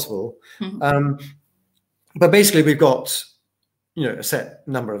brief as possible. But basically, we've got a set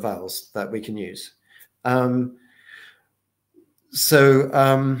number of vowels that we can use. I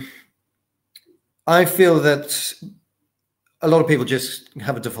feel that a lot of people just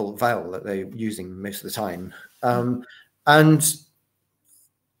have a default vowel that they're using most of the time. And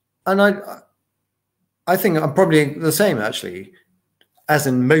I think I'm probably the same, actually, as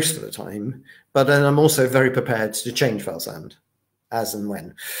in most of the time, but then I'm also very prepared to change vowel sound as and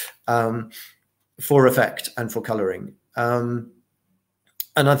when, for effect and for coloring.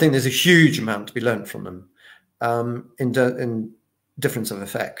 And I think there's a huge amount to be learned from them in difference of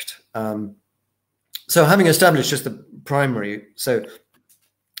effect. So having established just the primary, so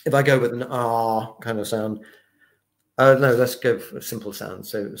if I go with an R kind of sound, no, let's go for a simple sound.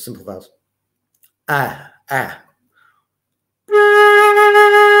 So simple vowels. Ah.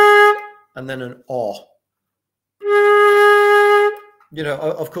 And then an O.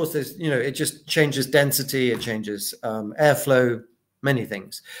 Of course, there's, it just changes density, it changes airflow, many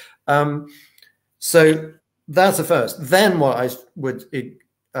things. So that's the first. Then what I would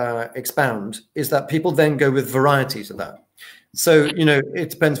expound is that people then go with varieties of that. So, it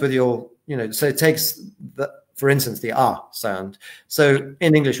depends whether you're, so it takes, for instance, the ah sound. So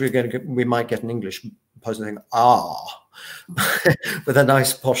in English, we might get an English person saying ah, with a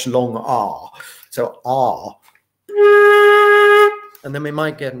nice posh long ah. So ah. And then we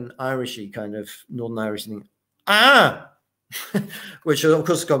might get an Irishy kind of Northern Irish thing, ah, which of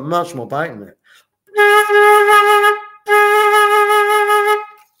course has got much more bite in it.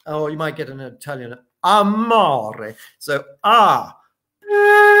 Or you might get an Italian amore, so ah.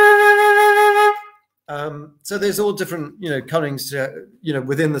 So there's all different, colorings to,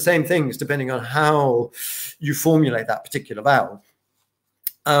 within the same things, depending on how you formulate that particular vowel.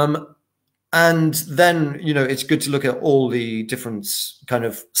 And then, it's good to look at all the different kind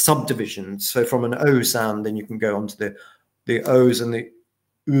of subdivisions. So from an O sound, then you can go on to the O's and the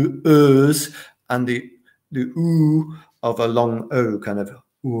U's and the oo of a long O, kind of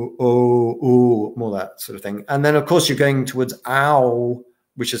ooh, oh, ooh, more that sort of thing. And then, of course, you're going towards ow,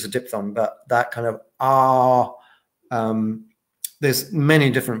 which is a diphthong, but that kind of ah, there's many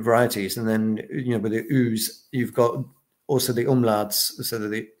different varieties. And then, with the oo's, you've got also the umlauts, so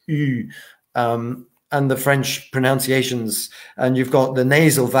the u, and the French pronunciations, and you've got the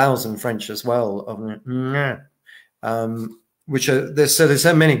nasal vowels in French as well, which are there's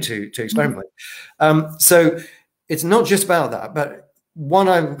so many to experiment with. So it's not just about that, but one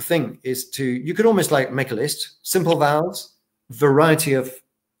I think is you could almost like make a list: simple vowels, variety of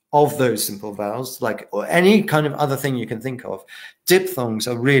those simple vowels, like or any kind of other thing you can think of. Diphthongs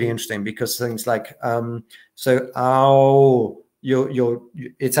are really interesting because things like so ow.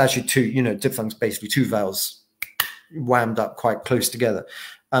 It's actually two, diphthongs, basically two vowels whammed up quite close together.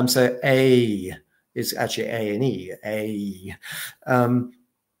 So A is actually A and E, A. And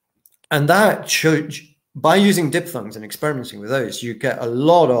that should, by using diphthongs and experimenting with those, you get a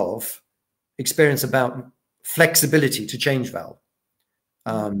lot of experience about flexibility to change vowel.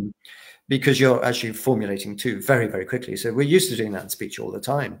 because you're actually formulating two very, very quickly. So we're used to doing that in speech all the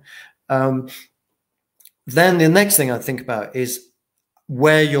time. Then the next thing I think about is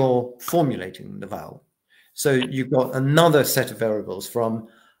where you're formulating the vowel. So you've got another set of variables from,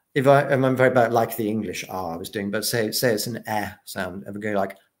 if I'm very bad, like the English R I was doing, but say it's an sound, and we go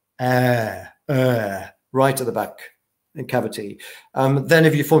like right at the back in cavity. Then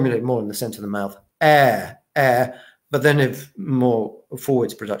if you formulate more in the center of the mouth, but then if more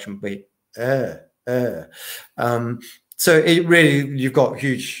forwards production would be so it really, you've got a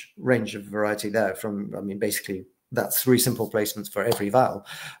huge range of variety there from, I mean, basically that's 3 simple placements for every vowel.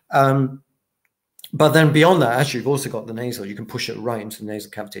 But then beyond that, actually, you've also got the nasal. You can push it right into the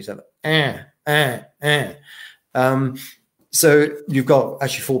nasal cavities. So you've got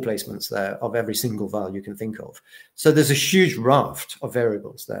actually 4 placements there of every single vowel you can think of. So there's a huge raft of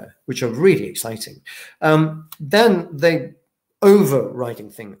variables there, which are really exciting. Then the overriding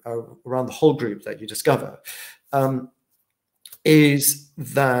thing around the whole group that you discover is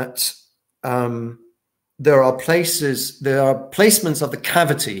that there are placements of the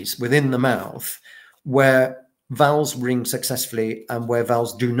cavities within the mouth where vowels ring successfully and where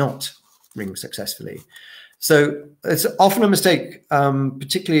vowels do not ring successfully. So it's often a mistake,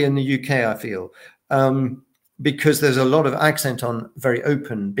 particularly in the UK, I feel, because there's a lot of accent on very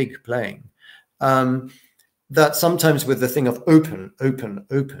open, big playing, that sometimes with the thing of open, open,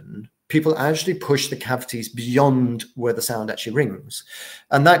 open, people actually push the cavities beyond where the sound actually rings.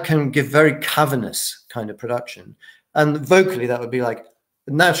 And that can give very cavernous kind of production. And vocally, that would be like,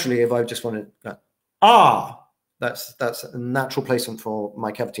 naturally, if I just wanted, that's a natural placement for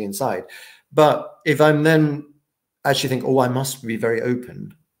my cavity inside. But if I'm then actually think, oh, I must be very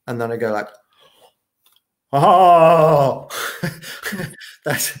open, and then I go like,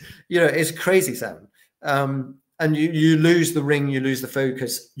 that's, it's crazy sound. And you lose the ring, you lose the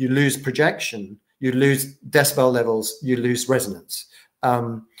focus, you lose projection, you lose decibel levels, you lose resonance.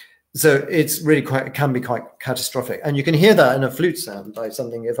 So it's really it can be quite catastrophic. And you can hear that in a flute sound by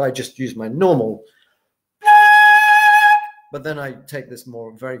something, if I just use my normal, but then I take this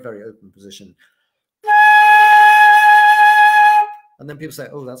more very, very open position. And then people say,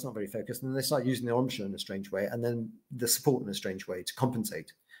 oh, that's not very focused. And then they start using the embouchure in a strange way, and then the support in a strange way to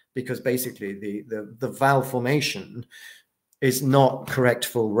compensate. Because basically the vowel formation is not correct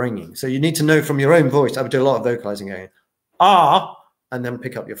for ringing. So you need to know from your own voice. I would do a lot of vocalizing going, and then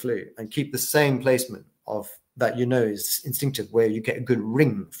pick up your flute and keep the same placement of that is instinctive, where you get a good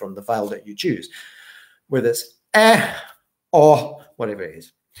ring from the vowel that you choose, whether it's or whatever it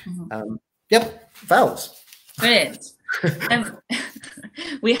is. Yep, vowels. Brilliant.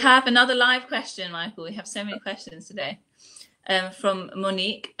 We have another live question, Michael. We have so many questions today. From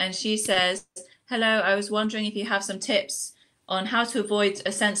Monique, and she says, hello, I was wondering if you have some tips on how to avoid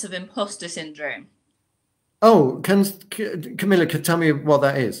a sense of imposter syndrome. Oh, Camilla, can tell me what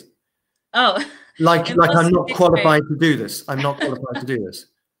that is? Oh, like I'm not qualified to do this. I'm not qualified to do this.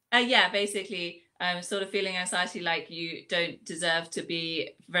 Yeah, basically, I'm sort of feeling anxiety, like you don't deserve to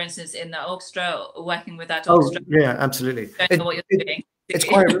be, for instance, in the orchestra or working with that orchestra. Oh, yeah, absolutely. Don't know what you're doing. It's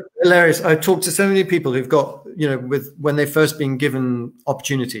quite hilarious. I've talked to so many people who've got, when they've first been given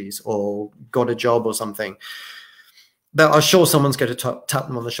opportunities or got a job or something, that I'm sure someone's going to tap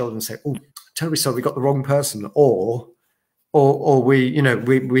them on the shoulder and say, oh, terribly sorry, we got the wrong person. Or we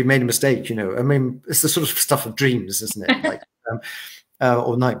made a mistake, I mean, it's the sort of stuff of dreams, isn't it? Like,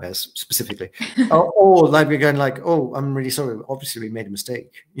 or nightmares specifically. or like we're going like, oh, I'm really sorry. Obviously we made a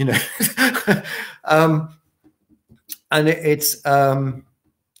mistake, and it's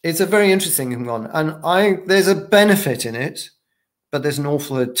a very interesting one. And there's a benefit in it, but there's an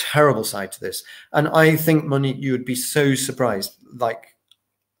awful terrible side to this. And I think, Monique, you would be so surprised, like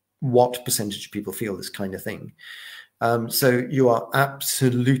what percentage of people feel this kind of thing. So you are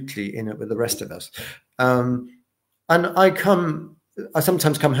absolutely in it with the rest of us. And I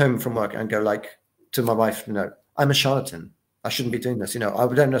sometimes come home from work and go like to my wife, I'm a charlatan. I shouldn't be doing this. I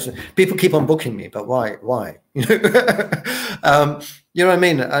don't know. People keep on booking me, but why? You know what I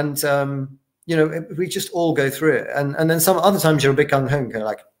mean? And, we just all go through it. And then some other times you're a bit gung ho and go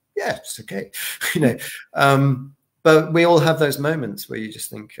like, yeah, it's okay. But we all have those moments where you just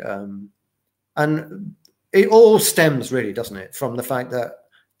think, and it all stems really, doesn't it, from the fact that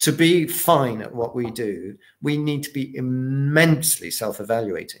to be fine at what we do, we need to be immensely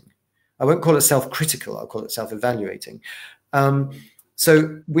self-evaluating. I won't call it self-critical, I'll call it self-evaluating.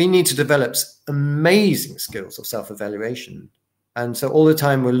 So we need to develop amazing skills of self-evaluation. And so all the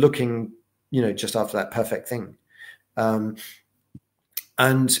time we're looking, just after that perfect thing. And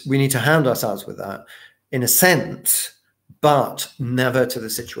we need to hound ourselves with that in a sense, but never to the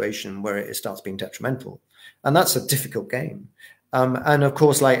situation where it starts being detrimental. And that's a difficult game. And of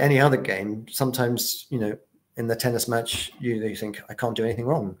course, like any other game, sometimes, you know, in the tennis match, you think, I can't do anything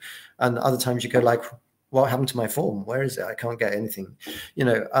wrong. And other times you go like, what happened to my form? Where is it? I can't get anything, you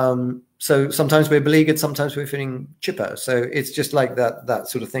know. So sometimes we're beleaguered, sometimes we're feeling chipper. So it's just like that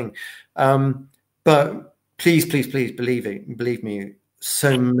sort of thing. But please, please, please believe me,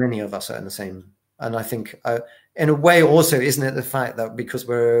 so many of us are in the same. And I think in a way also, isn't it the fact that because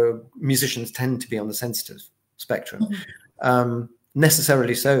musicians tend to be on the sensitive spectrum,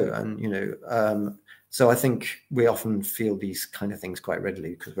 necessarily so. And, you know, so I think we often feel these kind of things quite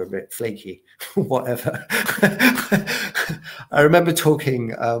readily because we're a bit flaky, whatever. I remember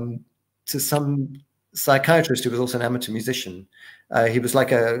talking to some psychiatrist who was also an amateur musician. He was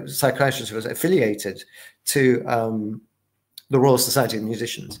like a psychiatrist who was affiliated to the Royal Society of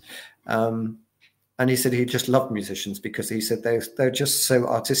Musicians. And he said he just loved musicians because he said they're just so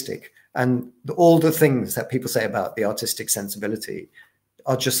artistic. And all the things that people say about the artistic sensibility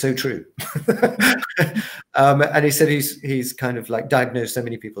are just so true. And he said he's kind of like diagnosed so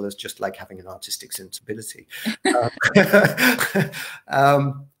many people as just like having an artistic sensibility. And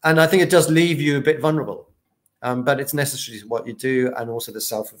I think it does leave you a bit vulnerable, but it's necessary to what you do. And also the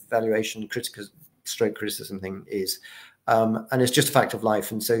self-evaluation, criticism thing is, and it's just a fact of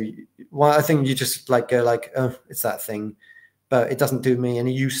life. And so well, I think you just like go like, oh, it's that thing, but it doesn't do me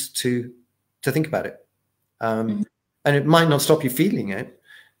any use to think about it. And it might not stop you feeling it,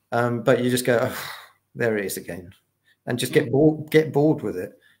 but you just go, oh, there it is again, and just get bored with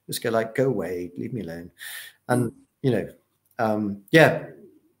it. Just go like, go away, leave me alone. And you know, yeah.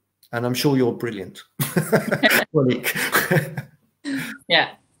 And I'm sure you're brilliant, Monique.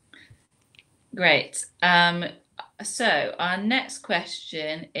 Yeah, great. So our next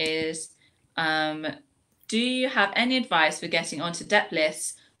question is, do you have any advice for getting onto dep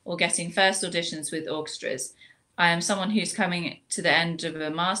lists or getting first auditions with orchestras? I am someone who's coming to the end of a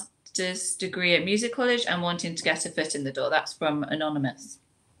master's degree at music college and wanting to get a foot in the door. That's from Anonymous.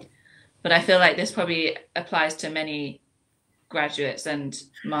 But I feel like this probably applies to many graduates and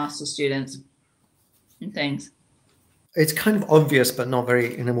master students and things. It's kind of obvious, but not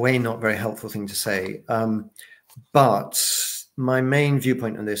very, in a way, not very helpful thing to say. But my main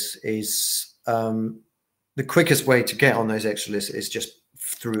viewpoint on this is the quickest way to get on those extra lists is just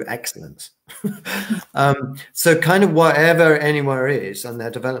through excellence. So kind of whatever anywhere is and their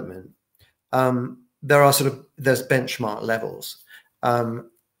development, there's benchmark levels.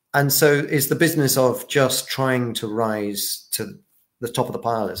 And so it's the business of just trying to rise to the top of the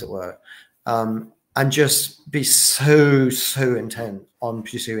pile, as it were, and just be so intent on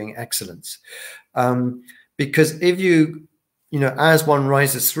pursuing excellence. Because if you know, as one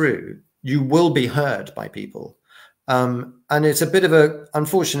rises through, you will be heard by people. And it's a bit of a,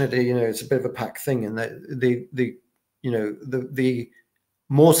 unfortunately, you know, it's a bit of a pack thing, and the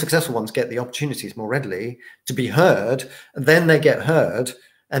more successful ones get the opportunities more readily to be heard, and then they get heard,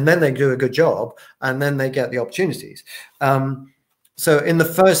 and then they do a good job, and then they get the opportunities. So in the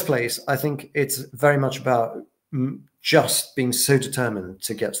first place, I think it's very much about just being so determined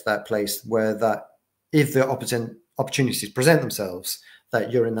to get to that place where that if the opportunities present themselves,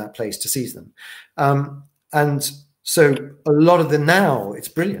 that you're in that place to seize them. And so a lot of now, it's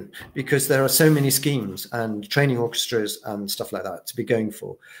brilliant because there are so many schemes and training orchestras and stuff like that to be going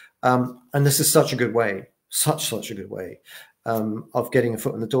for. And this is such a good way, such a good way of getting a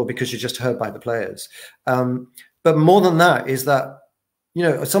foot in the door because you're just heard by the players. But more than that is that, you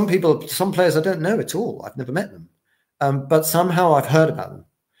know, some players I don't know at all. I've never met them, but somehow I've heard about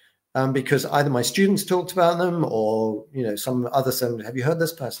them because either my students talked about them or, you know, some other someone, have you heard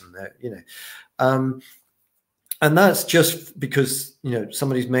this person? You know, and that's just because, you know,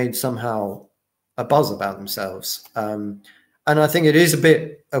 somebody's made somehow a buzz about themselves. And I think it is a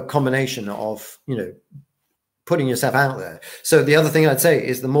bit a combination of, you know, putting yourself out there. So the other thing I'd say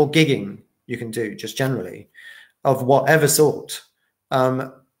is the more gigging you can do just generally of whatever sort.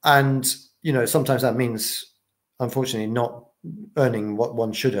 And, you know, sometimes that means, unfortunately, not earning what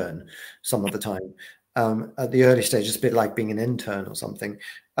one should earn some of the time. At the early stage, it's a bit like being an intern or something.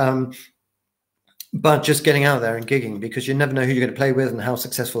 But just getting out there and gigging, because you never know who you're going to play with and how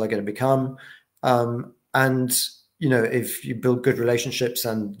successful they're going to become. And, you know, if you build good relationships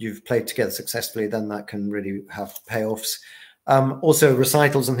and you've played together successfully, then that can really have payoffs. Also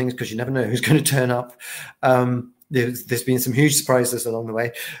recitals and things, because you never know who's going to turn up. There's been some huge surprises along the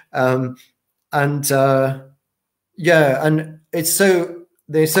way. Yeah, and it's so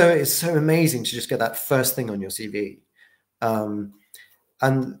amazing to just get that first thing on your CV. And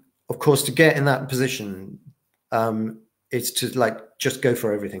of course, to get in that position, it's to like just go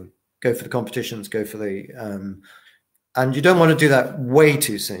for everything, go for the competitions, go for the and you don't want to do that way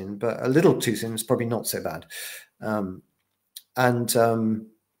too soon, but a little too soon is probably not so bad.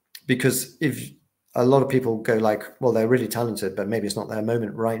 Because if a lot of people go like, well, they're really talented, but maybe it's not their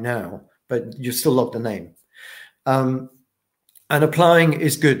moment right now, but you've still locked the name. And applying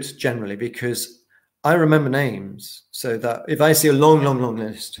is good generally, because I remember names, so that if I see a long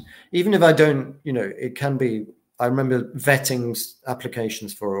list, even if I don't, you know, it can be, I remember vetting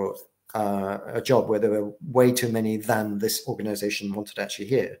applications for a job where there were way too many than this organization wanted to actually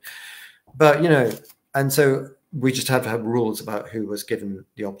hear. But, you know, and so we just had to have rules about who was given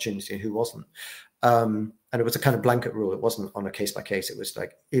the opportunity and who wasn't. And it was a kind of blanket rule. It wasn't on a case by case. It was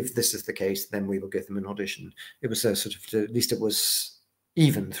like, if this is the case, then we will give them an audition. It was a sort of, at least it was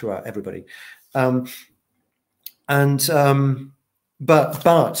even throughout everybody. But even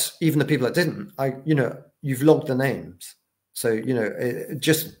the people that didn't, you know, you've logged the names. So, you know,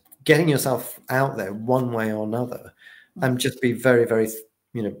 just getting yourself out there one way or another, and just be very, very,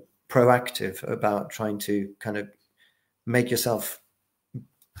 you know, proactive about trying to kind of make yourself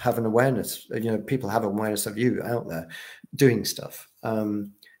have an awareness, you know, people have awareness of you out there doing stuff.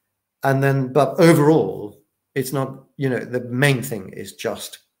 And then, but overall, it's not, you know, the main thing is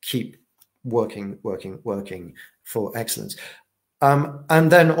just keep working for excellence.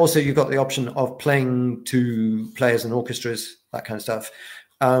 And then also you've got the option of playing to players and orchestras, that kind of stuff.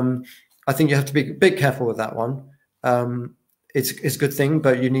 I think you have to be a bit careful with that one. It's a good thing,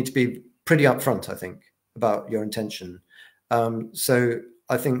 but you need to be pretty upfront, I think, about your intention. So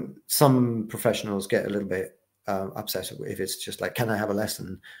I think some professionals get a little bit upset if it's just like, can I have a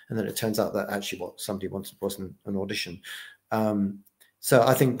lesson? And then it turns out that actually what somebody wanted wasn't an audition. So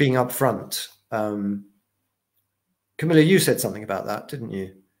I think being upfront. Camilla, you said something about that, didn't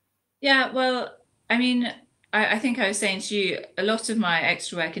you? Yeah, well, I mean, I think I was saying to you, a lot of my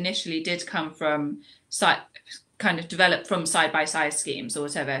extra work initially did come from kind of developed from side-by-side schemes or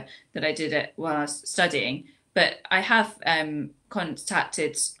whatever that I did it while I was studying. But I have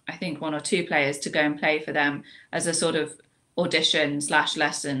contacted, I think, 1 or 2 players to go and play for them as a sort of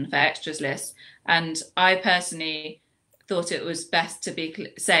audition/lesson for extras list. And I personally thought it was best to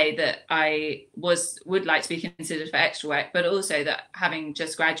say that I would like to be considered for extra work, but also that having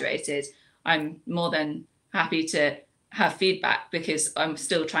just graduated, I'm more than happy to have feedback because I'm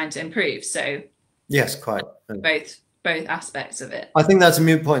still trying to improve. So yes, quite. Both aspects of it. I think that's a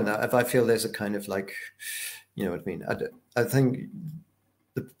moot point. That if I feel there's a kind of like, you know what I mean. I think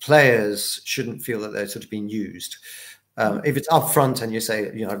the players shouldn't feel that they're sort of being used. If it's upfront and you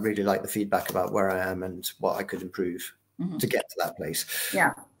say, you know, I'd really like the feedback about where I am and what I could improve to get to that place.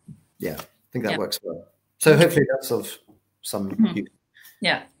 Yeah, I think that works well. So hopefully that's of some use.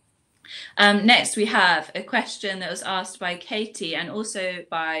 Yeah. Next, we have a question that was asked by Katie and also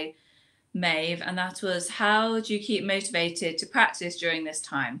by Maeve, and that was, how do you keep motivated to practice during this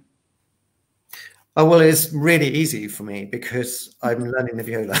time? Oh, well, it's really easy for me because I'm learning the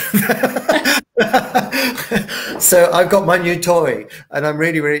viola. So I've got my new toy and I'm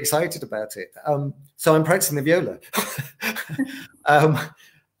really, really excited about it. So I'm practicing the viola.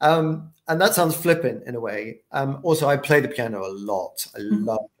 And that sounds flippant in a way. Also, I play the piano a lot. I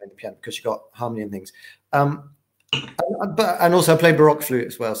love playing the piano because you've got harmony and things. And also I play Baroque flute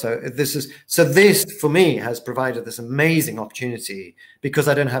as well. So this for me has provided this amazing opportunity because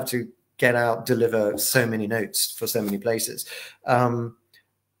I don't have to get out, deliver so many notes for so many places.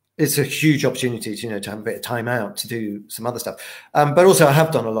 It's a huge opportunity to, you know, to have a bit of time out to do some other stuff. But also I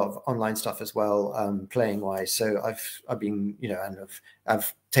have done a lot of online stuff as well, playing wise. So I've been, you know, and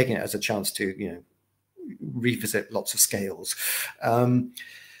I've taken it as a chance to, you know, revisit lots of scales. But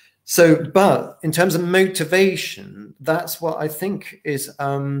in terms of motivation, that's what I think is,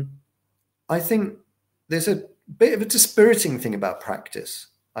 I think there's a bit of a dispiriting thing about practice,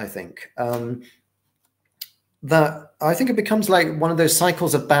 I think, that I think it becomes like one of those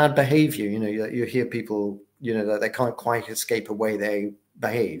cycles of bad behavior, you know, that you hear people, you know, that they can't quite escape a way they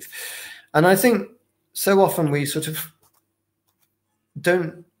behave. And I think so often we sort of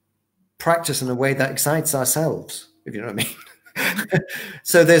don't practice in a way that excites ourselves, if you know what I mean.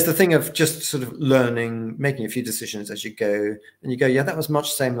 So there's the thing of just sort of learning, making a few decisions as you go, and you go, yeah, that was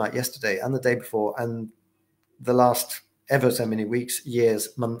much the same like yesterday and the day before and the last ever so many weeks,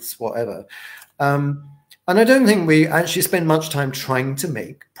 years, months, whatever. And I don't think we actually spend much time trying to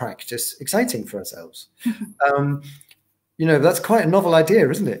make practice exciting for ourselves. You know, that's quite a novel idea,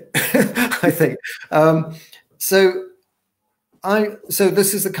 isn't it? I think. So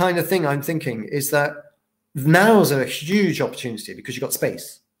this is the kind of thing I'm thinking, is that now's a huge opportunity because you've got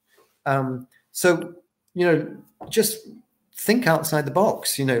space. So, you know, just think outside the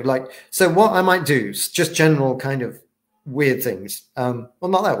box, you know, like, so what I might do is just general kind of weird things. Well,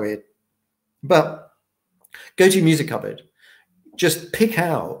 not that weird, but go to your music cupboard, just pick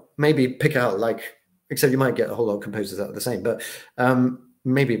out like, except you might get a whole lot of composers that are the same, but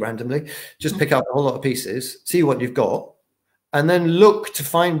maybe randomly, just pick out a whole lot of pieces, see what you've got, and then look to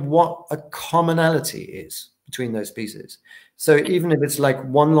find what a commonality is between those pieces. So even if it's like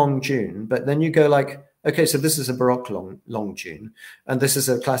one long tune, but then you go like, okay, so this is a Baroque long tune, and this is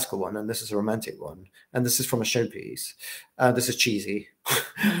a classical one, and this is a romantic one, and this is from a showpiece, this is cheesy,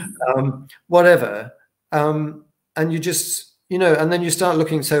 whatever. And you just, you know, and then you start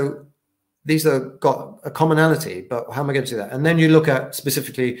looking, so these are got a commonality, but how am I going to do that? And then you look at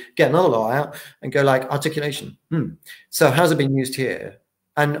specifically, get another law out and go like articulation. So how's it been used here?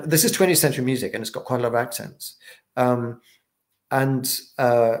 And this is 20th century music, and it's got quite a lot of accents.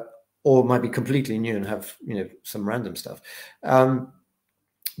 Or might be completely new and have, you know, some random stuff.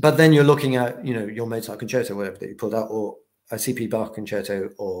 But then you're looking at, you know, your Mozart concerto, whatever that you pulled out, or a C.P. Bach concerto,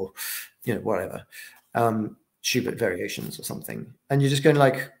 or, you know, whatever, Schubert variations or something. And you're just going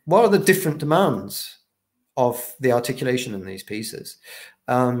like, what are the different demands of the articulation in these pieces?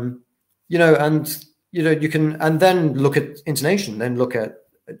 You know, and, you know, you can, and then look at intonation, then look at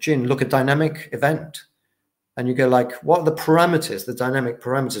tune, look at dynamic event. And you go like, what are the parameters, the dynamic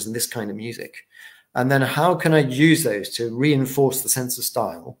parameters in this kind of music? And then how can I use those to reinforce the sense of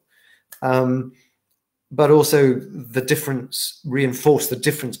style, but also the difference, reinforce the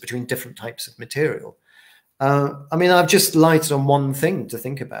difference between different types of material? I mean, I've just lighted on one thing to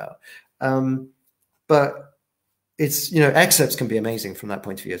think about, but it's, you know, excerpts can be amazing from that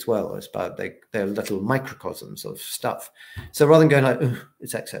point of view as well. It's about they're little microcosms of stuff. So rather than going like,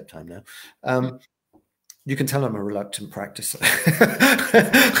 it's excerpt time now, you can tell I'm a reluctant practicer.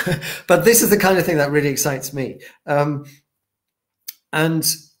 But this is the kind of thing that really excites me. And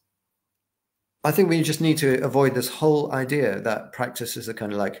I think we just need to avoid this whole idea that practice is a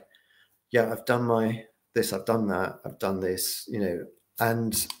kind of like, yeah, I've done this, I've done that, I've done this, you know,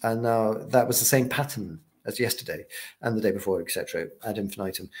 and now that was the same pattern as yesterday and the day before, etc. ad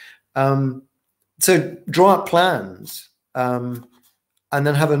infinitum. So draw up plans, and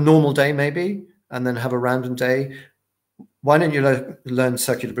then have a normal day maybe, and then have a random day. Why don't you learn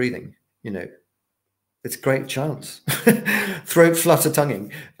circular breathing? You know, it's a great chance. Throat flutter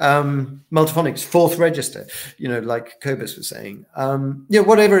tonguing, multiphonics, fourth register, you know, like Kobus was saying, yeah,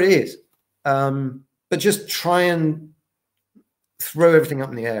 whatever it is. But just try and throw everything up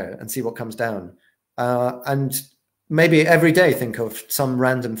in the air and see what comes down. And maybe every day think of some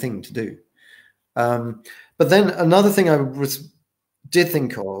random thing to do. But then another thing I did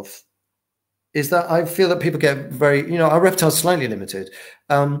think of is that I feel that people get very, you know, our repertoire is slightly limited,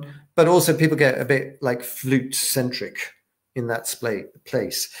 but also people get a bit like flute-centric in that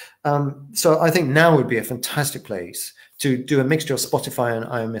place. So I think now would be a fantastic place to do a mixture of Spotify and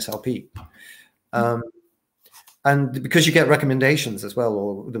IMSLP. And because you get recommendations as well,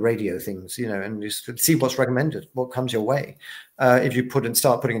 or the radio things, you know, and you see what's recommended, what comes your way. If you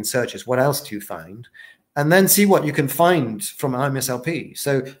start putting in searches, what else do you find? And then see what you can find from IMSLP.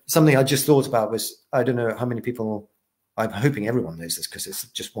 So something I just thought about was, I don't know how many people, I'm hoping everyone knows this because it's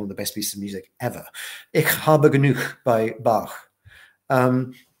just one of the best pieces of music ever. Ich habe genug by Bach.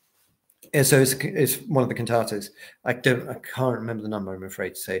 So it's one of the cantatas. I can't remember the number, I'm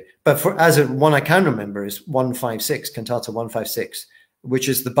afraid to say. But one I can remember is 156, cantata 156, which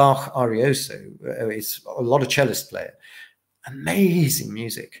is the Bach Arioso. It's a lot of cellist player. Amazing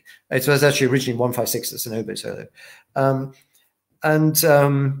music. It was actually originally 156 as an oboe solo.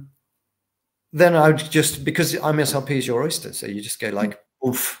 Then I would just, because IMSLP is your oyster, so you just go like,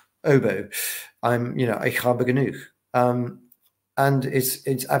 oof, oboe. You know, ich habe genug. And it's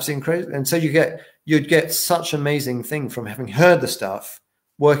absolutely incredible. And so you'd get such amazing thing from having heard the stuff,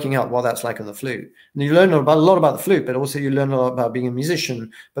 working out what that's like on the flute. And you learn a lot about the flute, but also you learn a lot about being a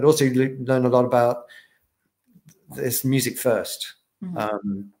musician, but also you learn a lot about this music first,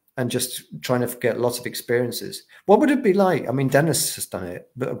 and just trying to get lots of experiences. What would it be like? I mean, Dennis has done it,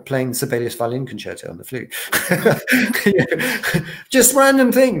 but playing Sibelius violin concerto on the flute. You know, just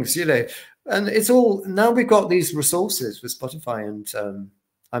random things, you know. And it's all, now we've got these resources with Spotify and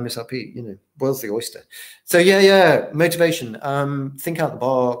IMSLP, you know, world's the oyster. So yeah, motivation. Think out the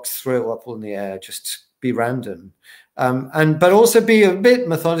box, throw it up all in the air, just be random. But also be a bit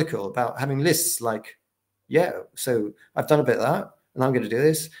methodical about having lists like, yeah, so I've done a bit of that, and I'm going to do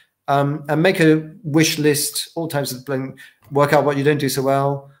this. And make a wish list, all types of playing, work out what you don't do so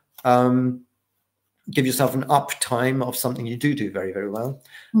well. Give yourself an up time of something you do very, very well.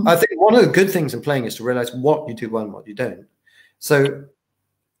 I think one of the good things in playing is to realize what you do well and what you don't. So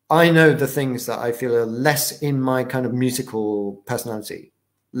I know the things that I feel are less in my kind of musical personality,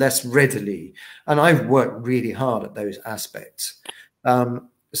 less readily. And I've worked really hard at those aspects.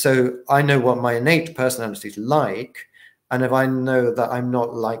 So I know what my innate personality is like. And if I know that I'm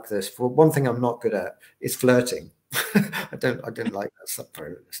not like this, for one thing I'm not good at is flirting. I don't like that stuff.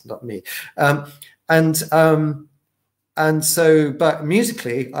 It's not me. And so, but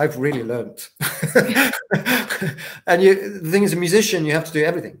musically, I've really learned. And the thing as a musician, you have to do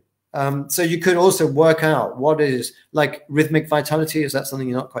everything. So you could also work out what is like rhythmic vitality. Is that something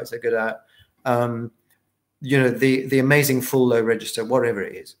you're not quite so good at? You know, the amazing full low register, whatever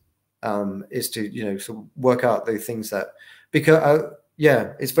it is to, you know, sort of work out the things that, because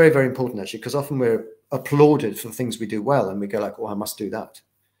yeah, it's very, very important actually, because often we're applauded for the things we do well and we go like, oh, I must do that.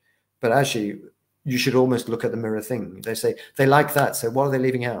 But actually, you should almost look at the mirror thing. They say they like that, so what are they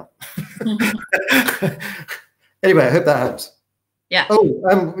leaving out? Anyway, I hope that helps. Yeah.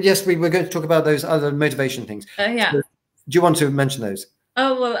 Oh, yes, we were going to talk about those other motivation things. Yeah. So, do you want to mention those?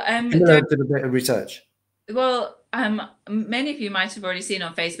 Oh, well, did a bit of research. Well, many of you might have already seen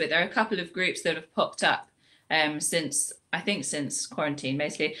on Facebook, there are a couple of groups that have popped up since quarantine,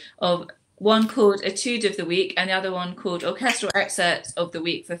 basically, of one called Etude of the Week and the other one called Orchestral Excerpts of the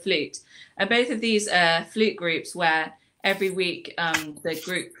Week for Flute. And both of these flute groups where every week the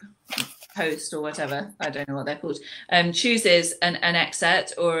group host or whatever, I don't know what they're called, chooses an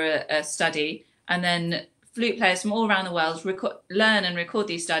excerpt or a study, and then flute players from all around the world learn and record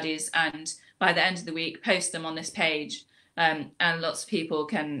these studies, and by the end of the week post them on this page, and lots of people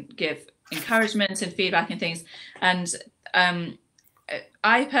can give encouragement and feedback and things. And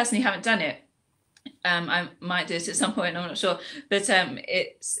I personally haven't done it. I might do it at some point, I'm not sure, but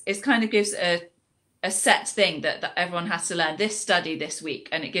it's kind of gives a set thing that everyone has to learn this study this week,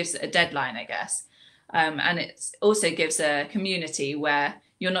 and it gives a deadline, I guess. And it also gives a community where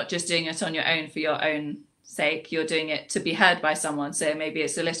you're not just doing it on your own for your own sake, you're doing it to be heard by someone. So maybe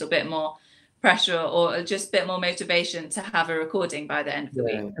it's a little bit more pressure or just a bit more motivation to have a recording by the end of the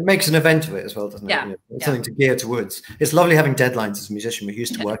week. It makes an event of it as well, doesn't it? Yeah. You know, it's something to gear towards. It's lovely having deadlines as a musician. We're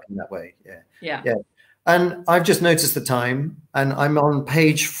used to working that way. Yeah. And I've just noticed the time, and I'm on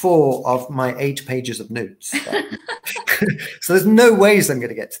page 4 of my 8 pages of notes. So there's no ways I'm going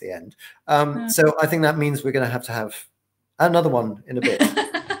to get to the end. So I think that means we're going to have another one in a bit.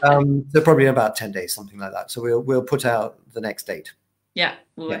 So probably in about 10 days, something like that. So we'll put out the next date. Yeah,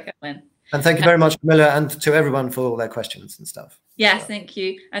 we'll work out when. And thank you very much, Camilla, and to everyone for all their questions and stuff. Yes, thank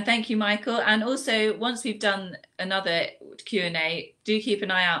you. And thank you, Michael. And also, once we've done another Q&A, do keep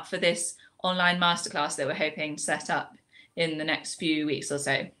an eye out for this online masterclass that we're hoping to set up in the next few weeks or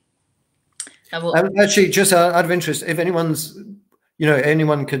so. And actually, just out of interest, if anyone's, you know,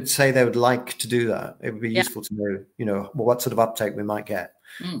 anyone could say they would like to do that, it would be useful to know, you know, what sort of uptake we might get.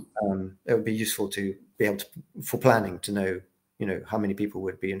 It would be useful to be able to, for planning, to know, you know, how many people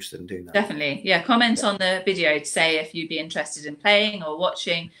would be interested in doing that. Definitely. Yeah. Comment on the video to say if you'd be interested in playing or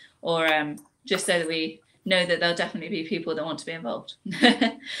watching, or just so that we know that there'll definitely be people that want to be involved.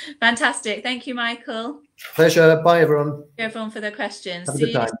 Fantastic. Thank you, Michael. Pleasure. Bye, everyone. Thank you, everyone, for their questions. Have a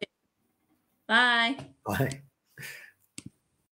good time. Bye. Bye.